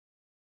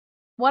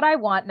 What I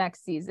want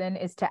next season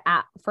is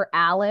for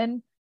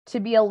Alan to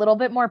be a little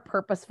bit more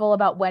purposeful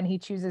about when he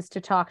chooses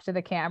to talk to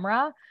the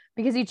camera,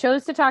 because he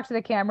chose to talk to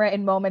the camera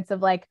in moments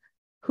of like,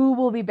 who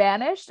will be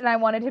banished? And I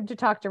wanted him to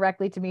talk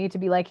directly to me to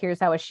be like, here's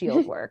how a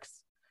shield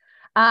works.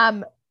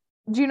 Do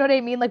you know what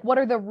I mean? Like, what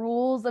are the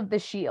rules of the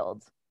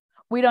shield?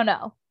 We don't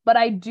know. But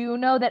I do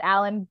know that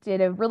Alan did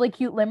a really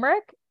cute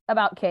limerick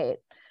about Kate.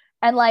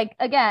 And like,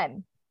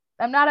 again,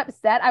 I'm not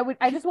upset.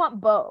 I just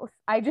want both.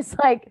 I just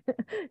like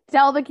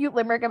tell the cute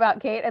limerick about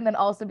Kate and then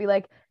also be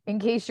like, in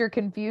case you're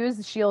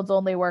confused, shields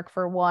only work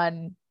for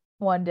one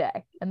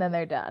day and then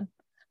they're done.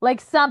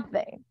 Like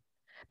something.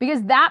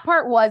 Because that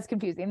part was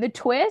confusing. The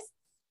twists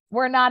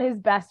were not his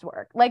best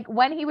work. Like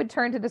when he would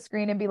turn to the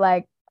screen and be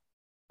like,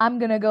 I'm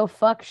going to go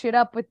fuck shit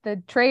up with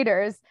the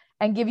Traitors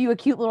and give you a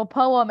cute little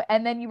poem.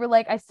 And then you were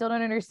like, I still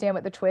don't understand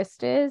what the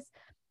twist is.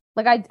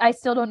 Like, I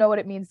still don't know what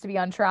it means to be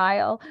on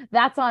trial.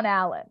 That's on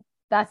Alan.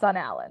 That's on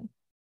Alan,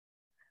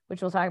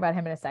 which we'll talk about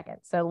him in a second.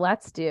 So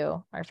let's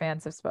do our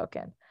Fans Have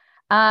Spoken.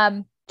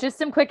 Just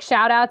some quick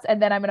shout outs.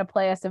 And then I'm going to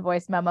play us a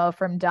voice memo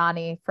from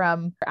Donnie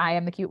from I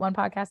Am the Cute One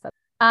podcast.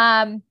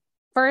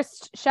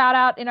 First shout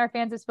out in our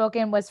Fans Have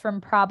Spoken was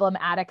from Problem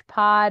Addict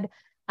Pod.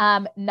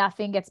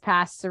 Nothing gets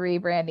past Cirie,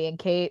 Brandy, and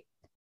Kate.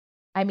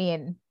 I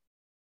mean,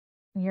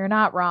 you're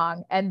not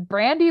wrong. And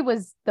Brandy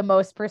was the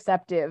most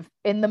perceptive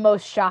in the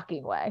most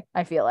shocking way,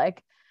 I feel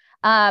like.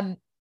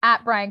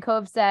 At Brian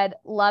Cove said,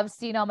 love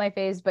seeing all my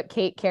faves, but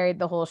Kate carried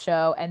the whole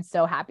show and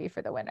so happy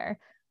for the winner.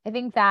 I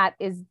think that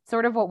is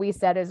sort of what we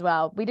said as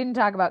well. We didn't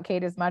talk about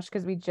Kate as much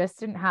because we just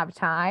didn't have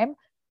time,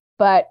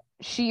 but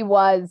she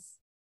was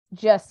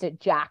just a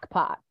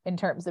jackpot in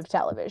terms of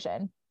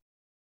television.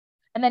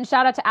 And then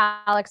shout out to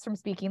Alex from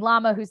Speaking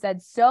Llama, who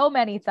said so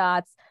many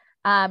thoughts.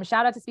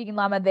 Shout out to Speaking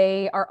Llama.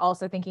 They are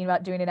also thinking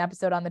about doing an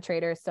episode on the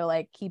Traitors. So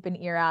like keep an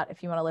ear out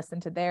if you want to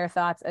listen to their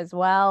thoughts as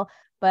well.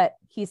 But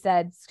he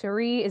said,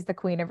 Cirie is the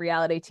queen of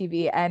reality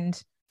TV.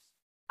 And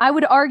I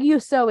would argue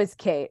so is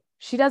Kate.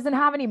 She doesn't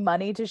have any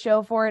money to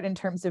show for it in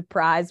terms of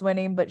prize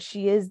winning, but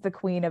she is the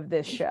queen of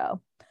this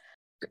show.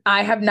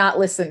 I have not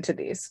listened to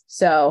these,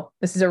 so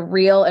this is a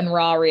real and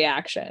raw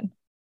reaction.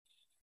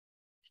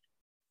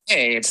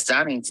 Hey, it's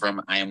Donnie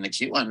from I Am the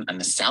Cute One, a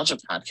nostalgia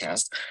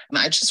podcast. And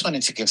I just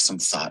wanted to give some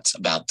thoughts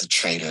about the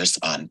traders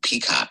on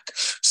Peacock.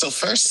 So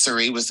first,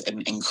 Suri was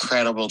an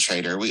incredible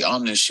trader. We all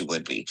knew she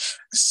would be.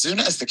 As soon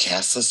as the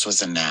cast list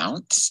was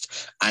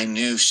announced, I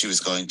knew she was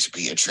going to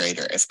be a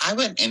trader. If I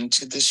went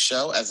into this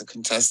show as a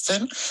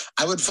contestant,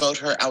 I would vote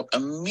her out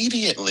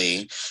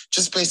immediately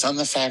just based on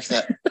the fact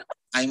that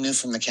I knew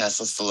from the cast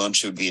list alone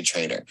she would be a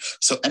traitor.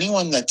 So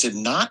anyone that did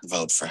not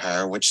vote for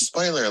her, which,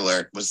 spoiler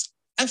alert, was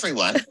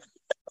everyone,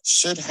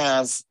 should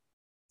have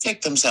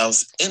kicked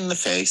themselves in the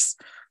face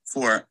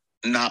for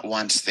not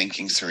once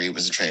thinking Suri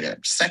was a traitor.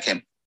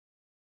 Second,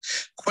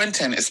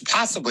 Quentin is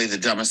possibly the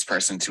dumbest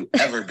person to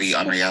ever be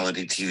on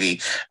reality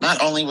TV. Not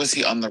only was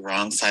he on the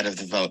wrong side of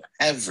the vote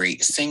every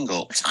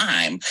single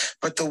time,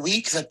 but the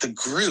week that the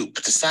group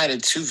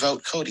decided to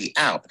vote Cody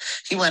out,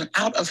 he went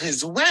out of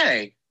his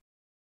way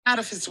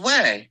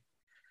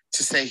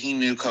to say he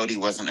knew Cody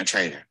wasn't a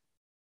traitor.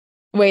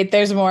 Wait,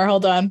 there's more.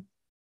 Hold on.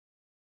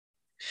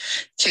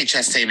 Kate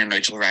Chastain and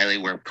Rachel Riley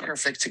were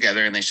perfect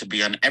together, and they should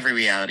be on every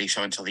reality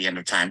show until the end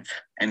of time.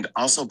 And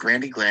also,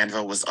 Brandi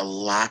Glanville was a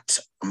lot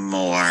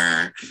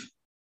more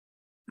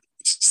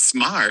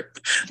smart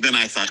than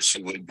I thought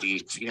she would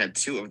be. She had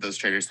 2 of those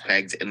traitors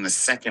pegged in the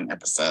second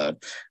episode.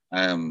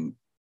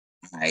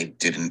 I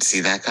didn't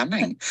see that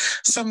coming.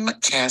 Some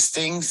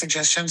casting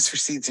suggestions for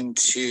season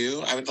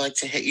 2. I would like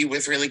to hit you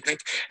with really quick.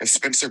 If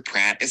Spencer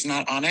Pratt is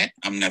not on it,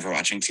 I'm never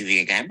watching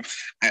TV again.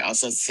 I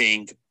also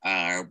think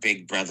our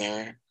Big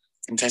Brother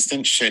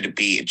contestant should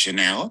be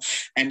Janelle.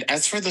 And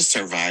as for the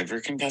Survivor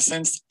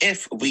contestants,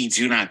 if we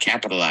do not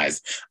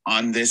capitalize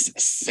on this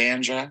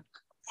Sandra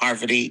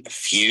Parvati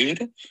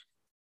feud,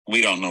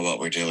 we don't know what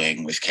we're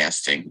doing with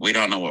casting. We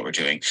don't know what we're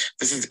doing.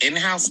 This is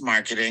in-house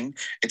marketing.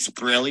 It's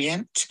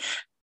brilliant.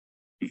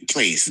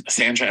 Please,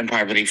 Sandra and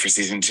Parvati for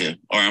season 2,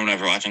 or I'm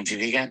never watching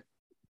TV again.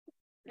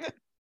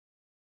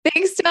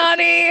 Thanks,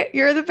 Donnie.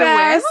 You're the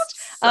best.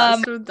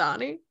 Obsessed with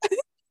Donnie.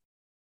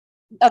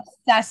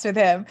 Obsessed with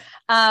him.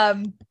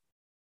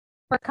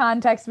 For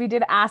context, we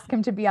did ask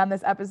him to be on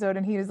this episode,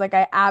 and he was like,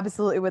 I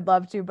absolutely would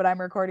love to, but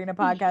I'm recording a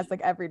podcast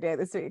like every day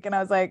this week. And I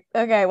was like,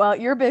 okay, well,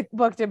 you're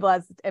booked and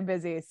blessed and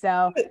busy,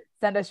 so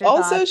send us your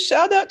also thoughts.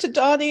 Shout out to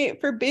Donnie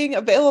for being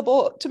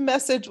available to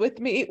message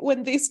with me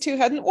when these 2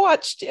 hadn't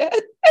watched yet,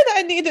 and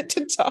I needed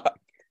to talk.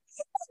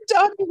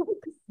 Donnie.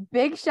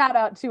 Big shout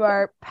out to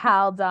our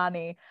pal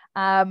Donnie.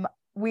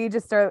 We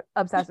just are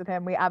obsessed with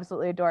him. We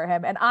absolutely adore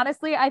him. And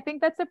honestly, I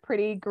think that's a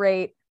pretty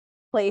great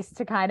place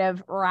to kind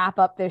of wrap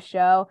up this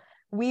show.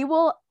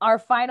 Our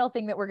final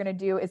thing that we're going to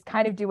do is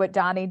kind of do what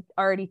Donnie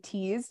already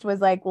teased,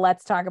 was like,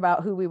 let's talk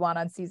about who we want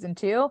on season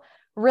 2.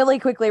 Really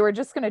quickly, we're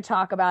just going to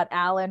talk about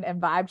Alan and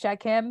vibe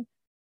check him.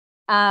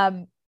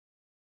 A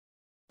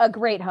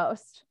great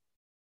host.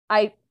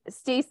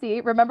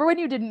 Stacey, remember when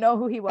you didn't know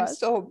who he was? I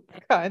still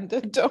kind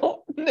of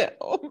don't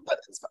know, but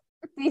it's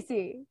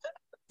fine.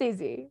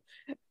 Stacey.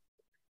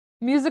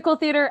 Musical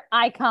theater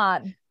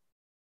icon.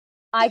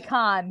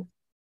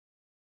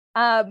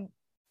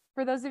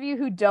 For those of you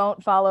who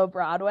don't follow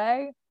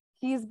Broadway,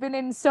 he's been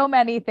in so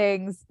many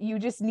things. You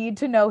just need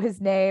to know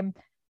his name.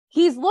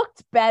 He's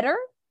looked better.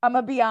 I'm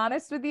gonna be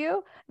honest with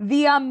you.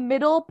 The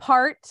middle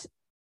part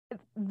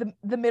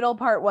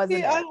wasn't.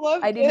 Yeah,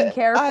 I didn't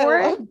care for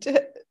it. Loved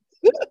it.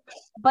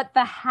 But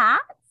the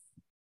hats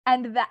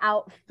and the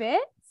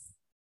outfits,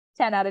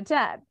 10 out of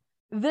 10.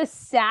 The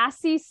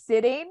sassy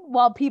sitting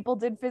while people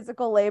did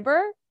physical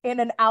labor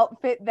in an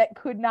outfit that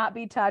could not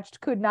be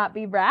touched, could not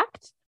be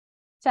wrecked,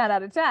 10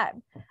 out of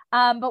 10.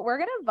 But we're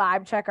gonna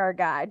vibe check our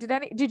guy.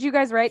 Did you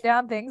guys write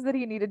down things that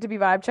he needed to be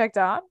vibe checked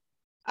on?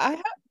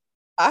 I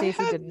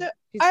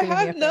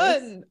have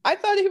none. I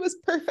thought he was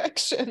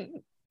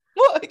perfection.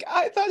 Like,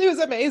 I thought he was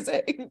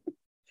amazing.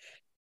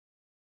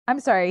 I'm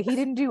sorry, he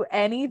didn't do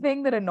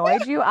anything that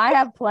annoyed you. I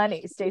have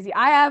plenty, Stacey.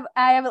 I have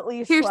at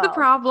least Here's 12. the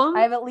problem.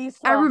 I have at least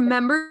 12. I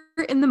remember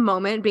in the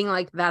moment being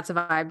like, that's a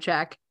vibe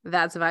check.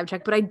 That's a vibe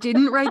check. But I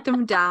didn't write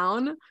them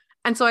down.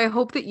 And so I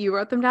hope that you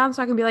wrote them down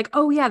so I can be like,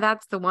 oh yeah,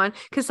 that's the one.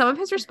 Because some of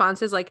his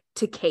responses, like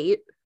to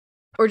Kate,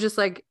 or just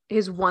like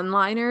his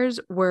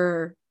one-liners,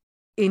 were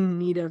in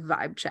need of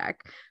vibe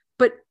check.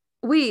 But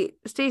wait,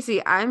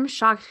 Stacey, I'm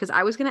shocked because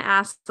I was gonna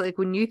ask, like,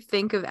 when you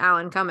think of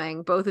Alan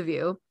Cumming, both of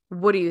you,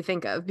 what do you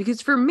think of?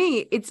 Because for me,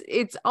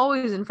 it's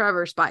always and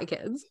forever Spy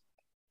Kids.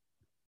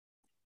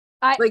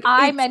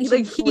 I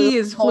mentioned he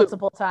is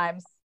multiple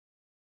times.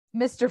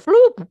 Mr.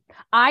 Floop.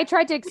 I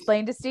tried to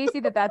explain to Stacey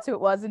that that's who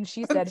it was, and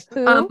she said,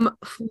 "Who?"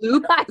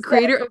 Floop,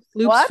 creator of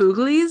Floop's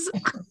Fooglies.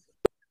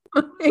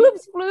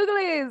 Floop's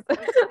Fooglies.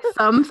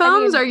 Thumb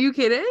Thumbs? Are you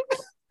kidding?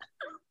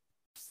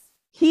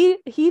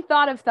 He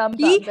thought of Thumb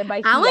Thumbs, and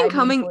by Alan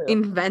Cumming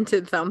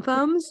invented Thumb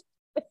Thumbs,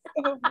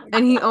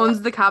 and he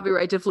owns the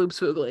copyright to Floop's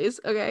Fooglies.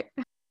 Okay.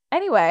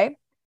 Anyway,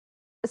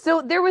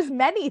 So there was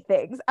many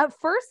things.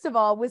 First of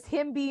all, was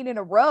him being in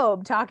a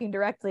robe talking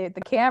directly at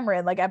the camera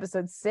in like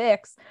episode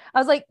 6. I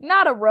was like,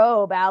 not a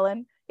robe,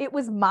 Alan. It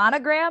was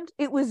monogrammed.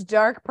 It was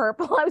dark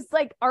purple. I was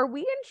like, are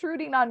we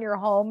intruding on your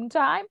home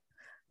time?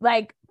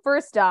 Like,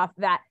 first off,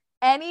 that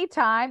any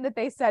time that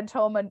they sent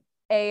home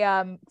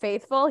a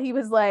faithful, he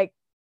was like,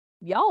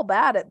 y'all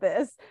bad at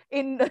this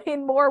in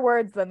more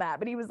words than that.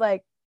 But he was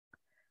like,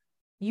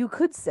 you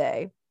could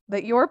say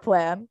that your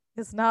plan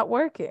is not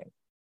working.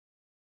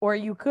 Or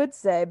you could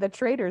say the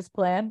traitor's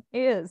plan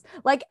is.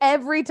 Like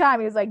every time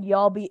he was like,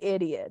 y'all be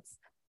idiots.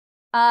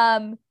 Sorry,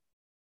 I'm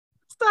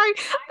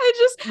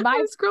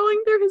scrolling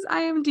through his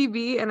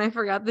IMDb and I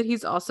forgot that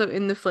he's also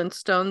in the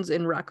Flintstones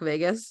in Rock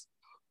Vegas.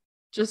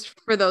 Just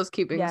for those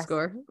keeping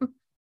score.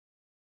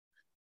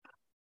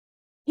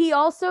 He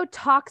also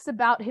talks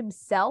about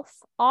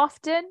himself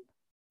often.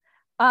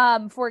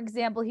 For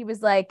example, he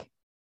was like,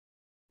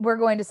 we're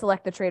going to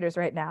select the traitors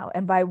right now.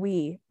 And by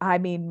we, I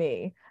mean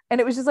me. And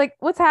it was just like,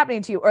 what's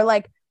happening to you? Or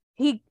like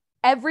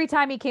every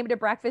time he came to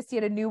breakfast, he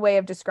had a new way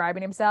of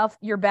describing himself.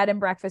 Your bed and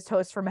breakfast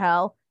host from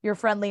hell, your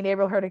friendly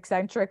neighborhood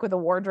eccentric with a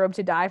wardrobe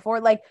to die for.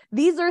 Like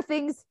these are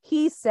things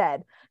he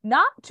said,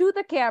 not to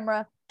the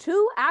camera,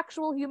 to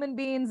actual human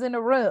beings in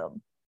a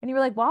room. And you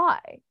were like, why?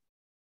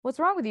 What's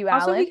wrong with you,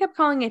 Alan? Also, he kept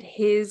calling it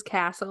his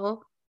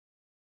castle.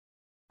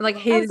 Like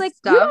his like,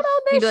 stuff. You don't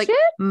own this He'd be like, shit?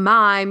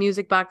 my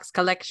music box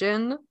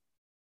collection.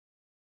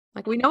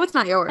 Like, we know it's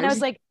not yours. And I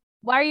was like,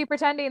 why are you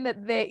pretending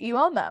that you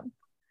own them?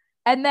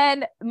 And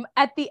then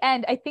at the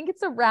end, I think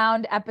it's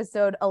around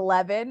episode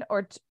 11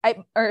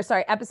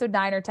 episode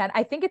 9 or 10.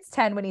 I think it's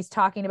 10 when he's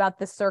talking about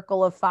the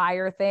circle of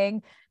fire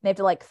thing. They have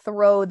to like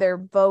throw their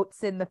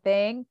votes in the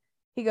thing.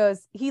 He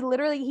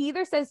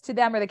either says to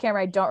them or the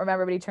camera, I don't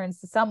remember, but he turns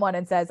to someone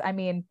and says, I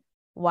mean,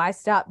 why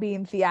stop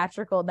being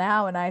theatrical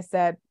now? And I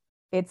said,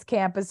 it's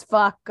camp as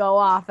fuck. Go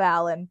off,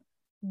 Alan.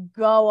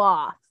 Go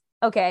off.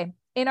 Okay.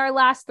 In our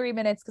last 3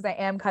 minutes, because I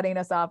am cutting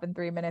us off in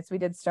 3 minutes, we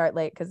did start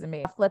late because of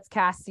me. Let's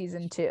cast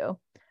season 2.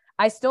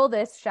 I stole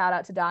this. Shout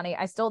out to Donnie.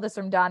 I stole this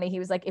from Donnie. He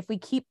was like, if we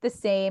keep the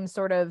same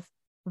sort of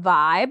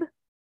vibe,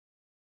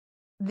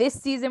 this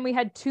season we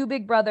had 2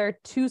 Big Brother,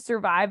 2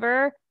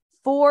 Survivor,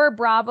 4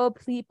 Bravo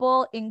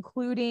people,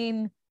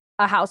 including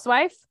a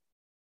housewife,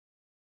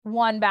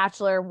 1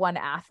 Bachelor, 1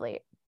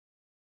 athlete.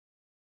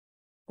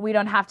 We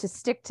don't have to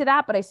stick to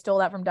that, but I stole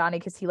that from Donnie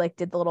because he like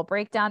did the little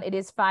breakdown. It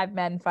is 5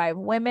 men, 5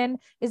 women.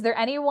 Is there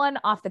anyone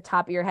off the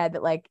top of your head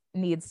that like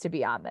needs to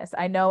be on this?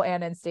 I know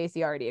Anna and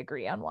Stacey already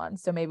agree on one,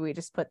 so maybe we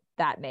just put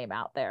that name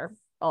out there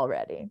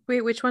already.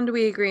 Wait, which one do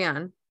we agree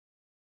on?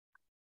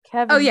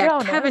 Kevin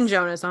Jonas. Kevin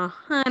Jonas,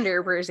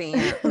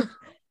 100%.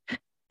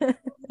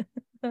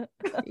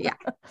 Yeah.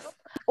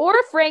 Or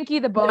Frankie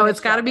the bonus. No, it's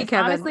got to be Jonas.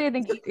 Kevin. Honestly, I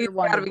think it's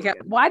got to be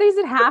Kevin. Why does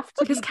it have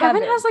to? Because be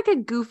Kevin has like a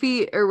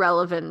goofy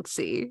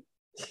irrelevancy.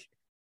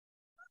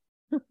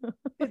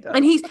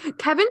 And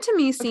Kevin to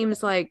me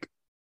seems like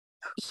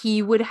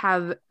he would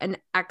have an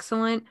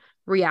excellent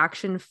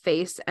reaction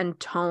face and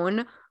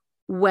tone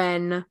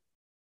when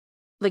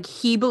like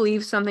he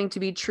believes something to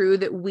be true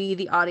that we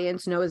the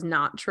audience know is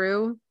not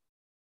true.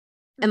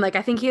 And like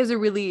I think he has a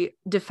really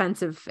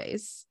defensive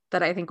face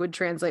that I think would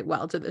translate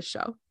well to this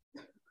show.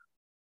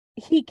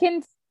 He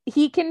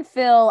can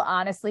fill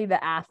honestly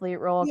the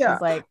athlete role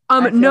because like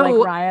like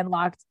Ryan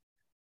Lochte.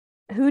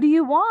 Who do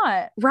you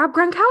want? Rob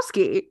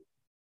Gronkowski.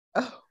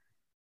 Oh.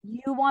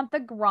 You want the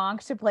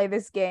Gronk to play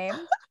this game?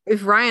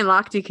 If Ryan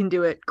Lochte can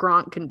do it,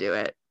 Gronk can do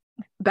it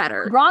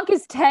better. Gronk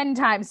is 10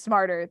 times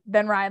smarter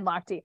than Ryan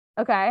Lochte.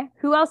 Okay.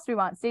 Who else do we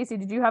want? Stacey,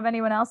 did you have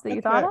anyone else that you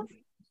thought of?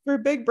 For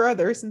Big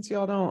Brother, since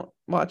y'all don't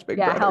watch Big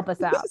Brother. Yeah, help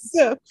us out.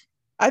 So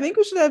I think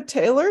we should have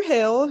Taylor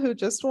Hale, who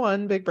just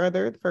won Big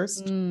Brother, the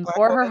first.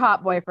 Or her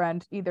hot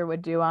boyfriend. Either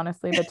would do,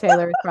 honestly, but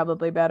Taylor is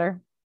probably better.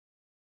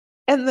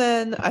 And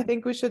then I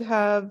think we should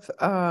have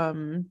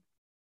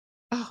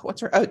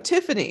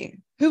Tiffany,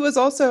 who was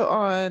also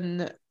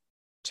on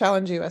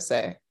Challenge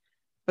USA,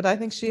 but I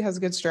think she has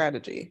good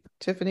strategy.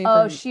 Tiffany.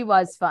 She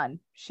was fun.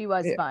 She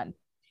was fun.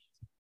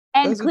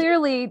 And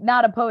clearly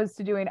not opposed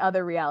to doing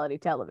other reality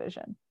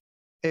television.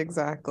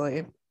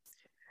 Exactly.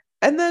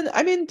 And then,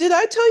 I mean, did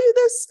I tell you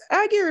this,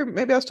 Aggie, or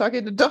maybe I was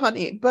talking to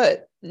Donnie,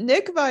 but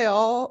Nick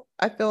Viall,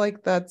 I feel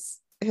like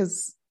that's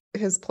his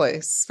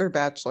place for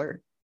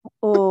Bachelor.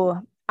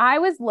 Oh, I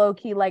was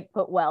low-key like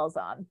put Wells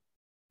on.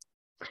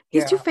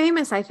 He's too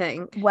famous, I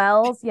think.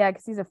 Wells, yeah,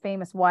 because he's a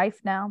famous wife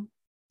now.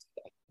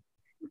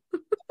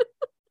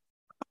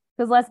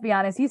 Because let's be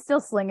honest, he's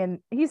still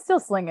slinging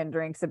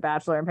drinks at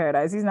Bachelor in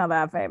Paradise. He's not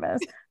that famous,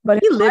 but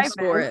he lives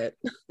for it.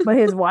 But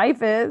his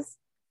wife is.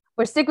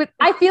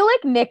 I feel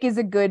like Nick is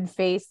a good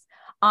face.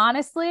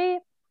 Honestly,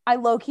 I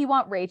low-key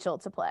want Rachel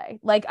to play.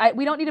 Like,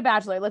 we don't need a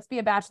Bachelor. Let's be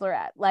a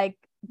Bachelorette. Like,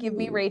 give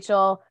me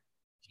Rachel.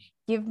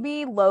 Give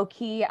me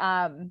low-key.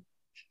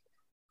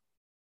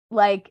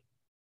 Like,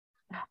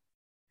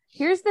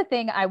 here's the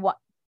thing.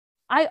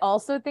 I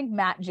also think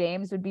Matt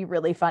James would be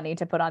really funny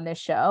to put on this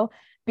show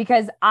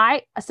because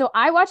I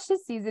watched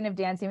his season of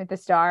Dancing with the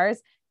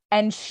Stars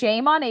And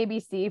shame on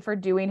ABC for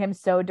doing him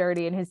so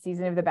dirty in his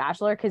season of The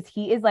Bachelor, because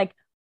he is like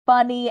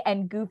funny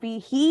and goofy.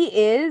 He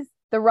is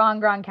the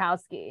Ron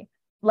Gronkowski.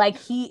 Like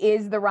he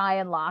is the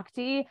Ryan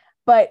Lochte,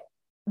 but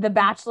The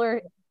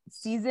Bachelor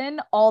season,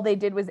 all they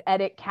did was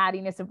edit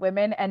cattiness of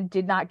women and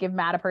did not give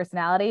Matt a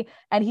personality.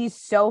 And he's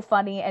so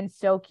funny and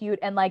so cute.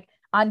 And like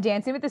on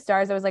Dancing with the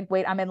Stars, I was like,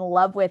 wait, I'm in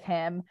love with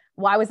him.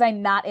 Why was I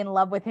not in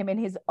love with him in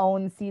his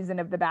own season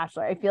of The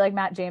Bachelor? I feel like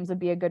Matt James would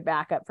be a good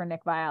backup for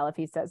Nick Viall if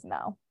he says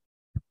no.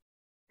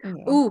 Yeah.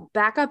 Ooh,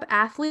 backup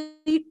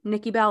athlete,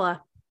 Nikki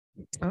Bella.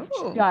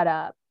 Oh. Shut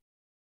up.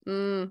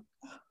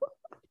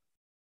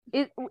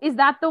 Is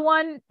that the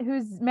one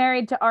who's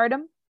married to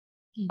Artem?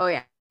 Oh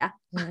yeah. Yeah.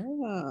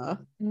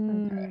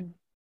 Mm.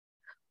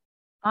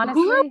 Who are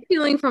Honestly,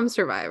 feeling from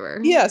Survivor?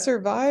 Yeah,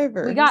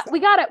 Survivor.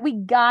 we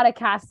gotta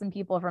cast some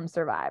people from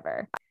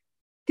Survivor.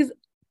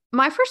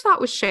 My first thought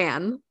was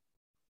Shan,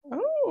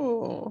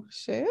 Oh,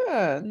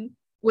 Shan.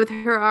 with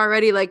her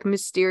already like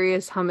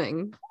mysterious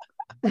humming.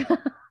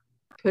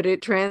 Could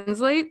it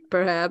translate?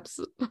 Perhaps.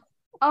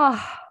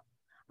 Oh,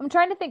 I'm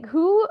trying to think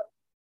who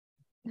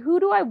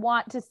do I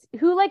want to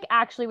who like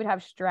actually would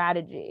have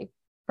strategy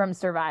from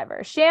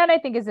Survivor. Shan, I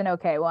think, is an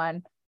okay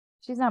one.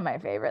 She's not my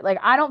favorite. Like,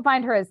 I don't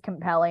find her as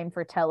compelling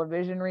for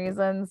television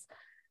reasons.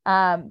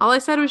 All I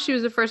said was she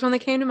was the first one that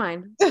came to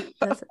mind.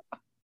 That's it.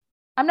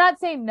 I'm not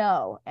saying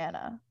no,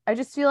 Anna. I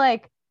just feel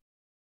like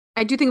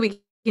I do think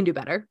we can do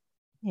better.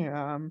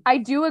 Yeah. I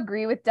do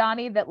agree with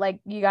Donnie that like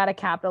you got to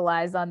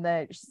capitalize on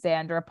the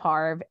Sandra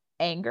Parv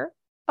anger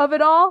of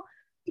it all.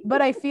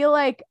 But I feel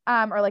like,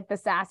 or like the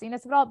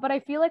sassiness of it all. But I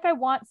feel like I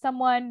want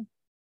someone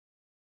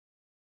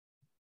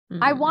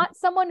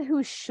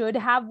who should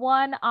have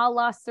won a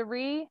la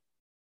Cirie,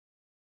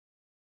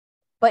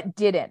 but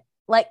didn't.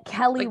 Like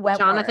Kelly Like Wentworth.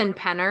 Jonathan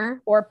Penner.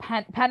 Or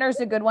Penner's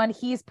a good one.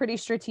 He's pretty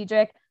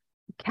strategic.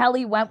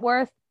 Kelly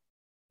Wentworth.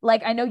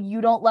 Like, I know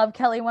you don't love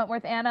Kelly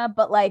Wentworth, Anna,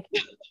 but like,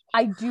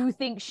 I do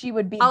think she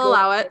would be I'll good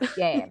allow in it. this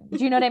game.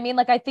 Do you know what I mean?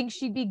 Like, I think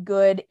she'd be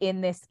good in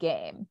this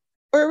game.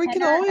 Or we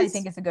can Penner, always I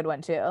think it's a good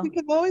one too. we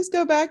can always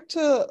go back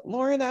to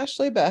Lauren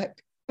Ashley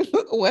Beck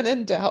when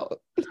in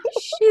doubt.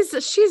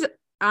 She's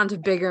on to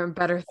bigger and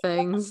better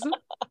things.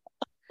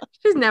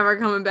 She's never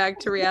coming back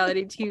to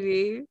reality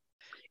TV.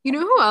 You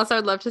know who else I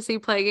would love to see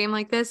play a game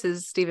like this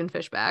is Stephen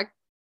Fishbach.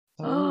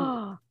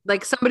 Oh,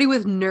 Like somebody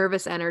with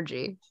nervous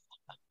energy.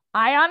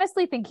 I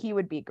honestly think he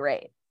would be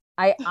great.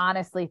 I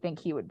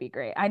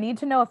need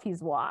to know if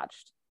he's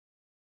watched.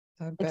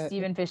 I Like bet.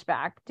 Stephen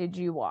Fishbach, did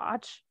you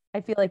watch? I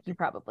feel like you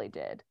probably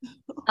did.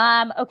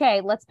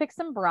 Okay, let's pick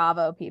some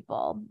Bravo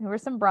people. Who are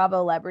some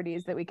Bravo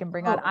celebrities that we can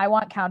bring on? I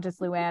want Countess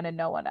Luann and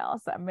no one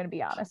else. I'm going to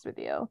be honest with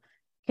you.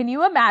 Can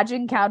you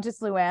imagine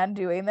Countess Luann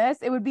doing this?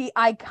 It would be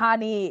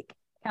iconic.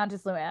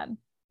 Countess Luann.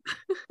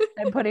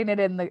 I'm putting it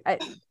in the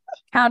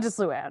Countess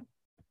Luann.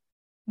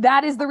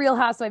 That is the Real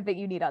Housewife that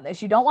you need on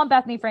this. You don't want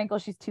Bethany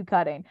Frankel. She's too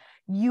cutting.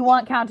 You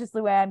want Countess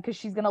Luann because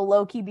she's going to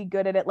low-key be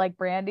good at it like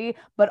Brandy,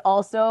 but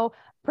also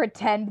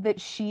pretend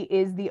that she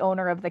is the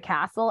owner of the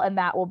castle, and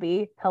that will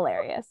be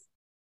hilarious.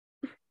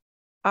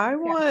 I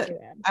Countess want Luann.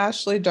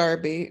 Ashley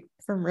Darby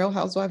from Real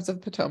Housewives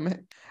of Potomac.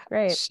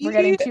 Great. We're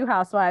getting 2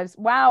 housewives.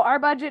 Wow, our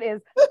budget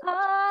is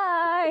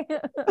high. Some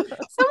of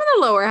the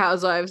lower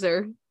housewives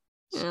are, you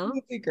She know.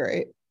 would be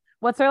great.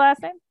 What's her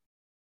last name?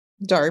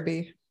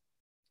 Darby.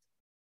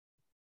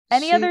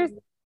 Any She- other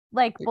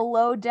like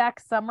below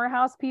deck summer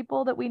house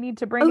people that we need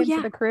to bring Oh, into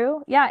yeah. the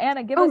crew? Yeah,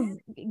 Anna,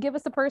 give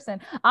us a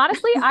person.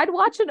 Honestly, I'd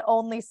watch an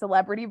only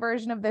celebrity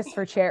version of this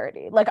for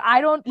charity. Like,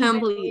 I don't even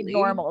Completely. need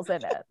normals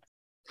in it.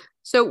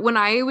 So when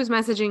I was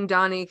messaging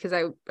Donnie, because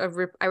I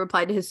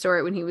replied to his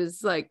story when he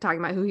was like talking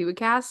about who he would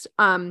cast,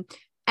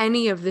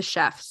 any of the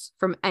chefs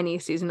from any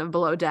season of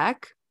Below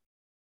Deck,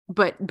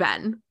 but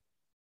Ben.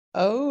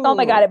 Oh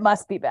my God, it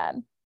must be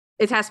Ben.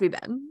 It has to be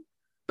Ben.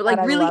 But God, like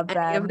I really love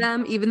any of Ben.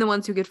 them, even the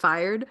ones who get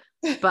fired,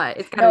 but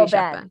it's gotta No, be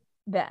Chef Ben.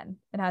 Ben. Ben.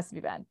 It has to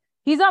be Ben.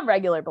 He's on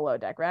regular Below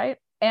Deck, right?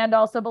 And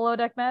also Below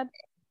Deck Med.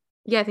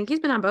 Yeah, I think he's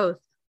been on both.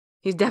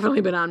 He's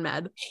definitely been on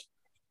Med.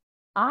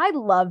 I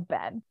love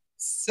Ben.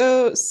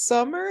 So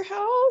Summer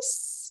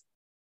House?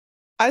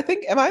 I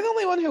think, am I the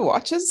only one who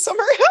watches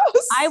Summer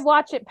House? I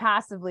watch it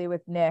passively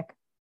with Nick.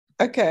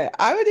 Okay,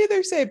 I would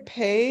either say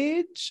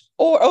Paige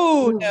or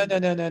Ooh.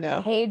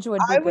 no. Paige would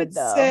be I good would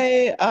though.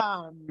 say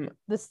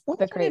This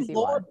what's the her name? crazy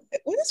Laura- one.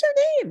 What is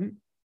her name?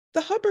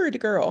 The Hubbard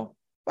girl.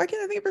 Why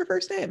can't I think of her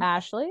first name?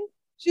 Ashley.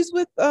 She's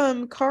with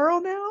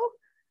Carl now.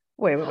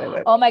 Wait.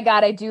 Oh my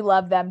God, I do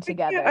love them I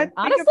together. think of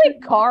Honestly,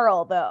 her-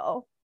 Carl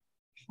though.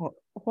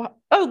 What?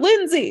 Oh,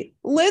 Lindsay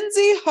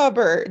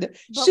Hubbard.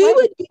 But She like-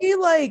 would be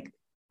like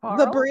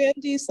the Carl?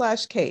 Brandy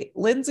 / Kate.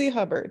 Lindsay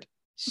Hubbard.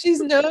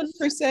 She's known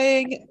for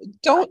saying,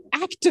 "Don't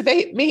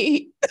activate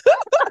me."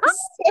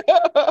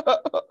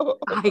 So-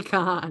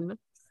 Icon.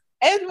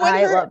 and when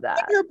I her, love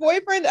that. when her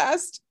boyfriend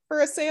asked for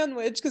a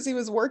sandwich because he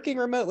was working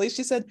remotely,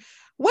 she said,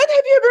 "When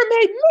have you ever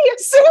made me a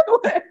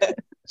sandwich?"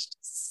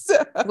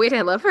 Wait,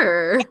 I love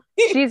her.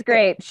 She's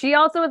great. She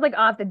also was like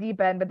off the deep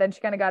end, but then she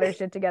kind of got her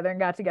shit together and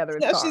got together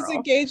with Now Carl. she's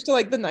engaged to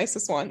like the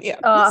nicest one. Yeah.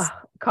 Oh,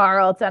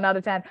 Carl, 10 out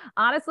of 10.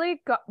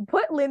 Honestly,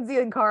 put Lindsay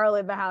and Carl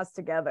in the house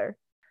together.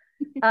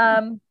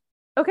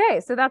 Okay,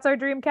 so that's our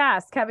dream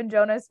cast. Kevin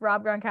Jonas,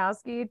 Rob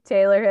Gronkowski,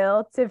 Taylor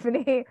Hill,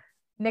 Tiffany,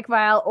 Nick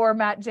Viall, or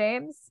Matt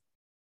James,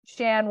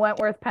 Shan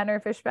Wentworth,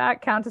 Penner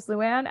Fishback, Countess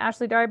Luann,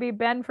 Ashley Darby,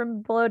 Ben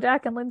from Below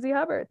Deck, and Lindsay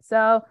Hubbard.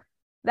 So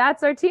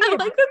that's our team. I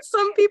like that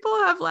some people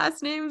have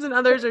last names and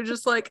others are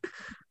just like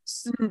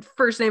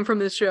first name from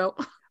this show.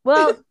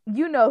 Well,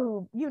 you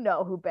know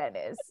who Ben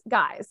is,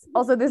 guys.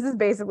 Also, this is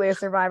basically a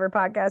Survivor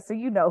podcast, so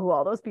you know who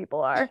all those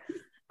people are.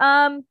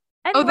 Oh,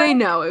 they Anyway.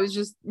 know. It was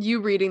just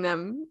you reading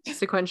them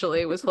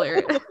sequentially was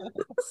hilarious.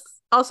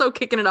 Also,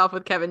 kicking it off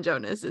with Kevin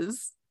Jonas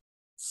is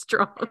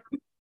strong.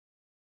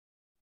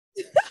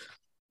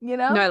 You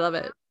know? No, I love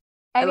it.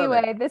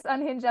 Anyway, this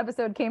Unhinged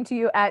episode came to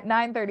you at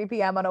 9:30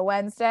 p.m. on a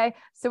Wednesday,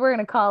 so we're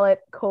going to call it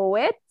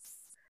quits.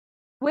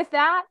 With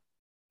that,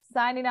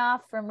 signing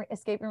off from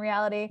Escaping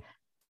Reality.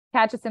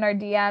 Catch us in our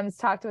DMs.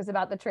 Talk to us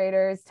about the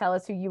Traitors. Tell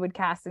us who you would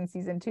cast in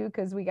season 2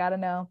 because we got to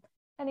know.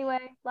 Anyway,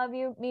 love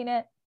you. Mean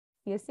it.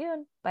 See you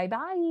soon.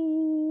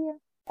 Bye-bye.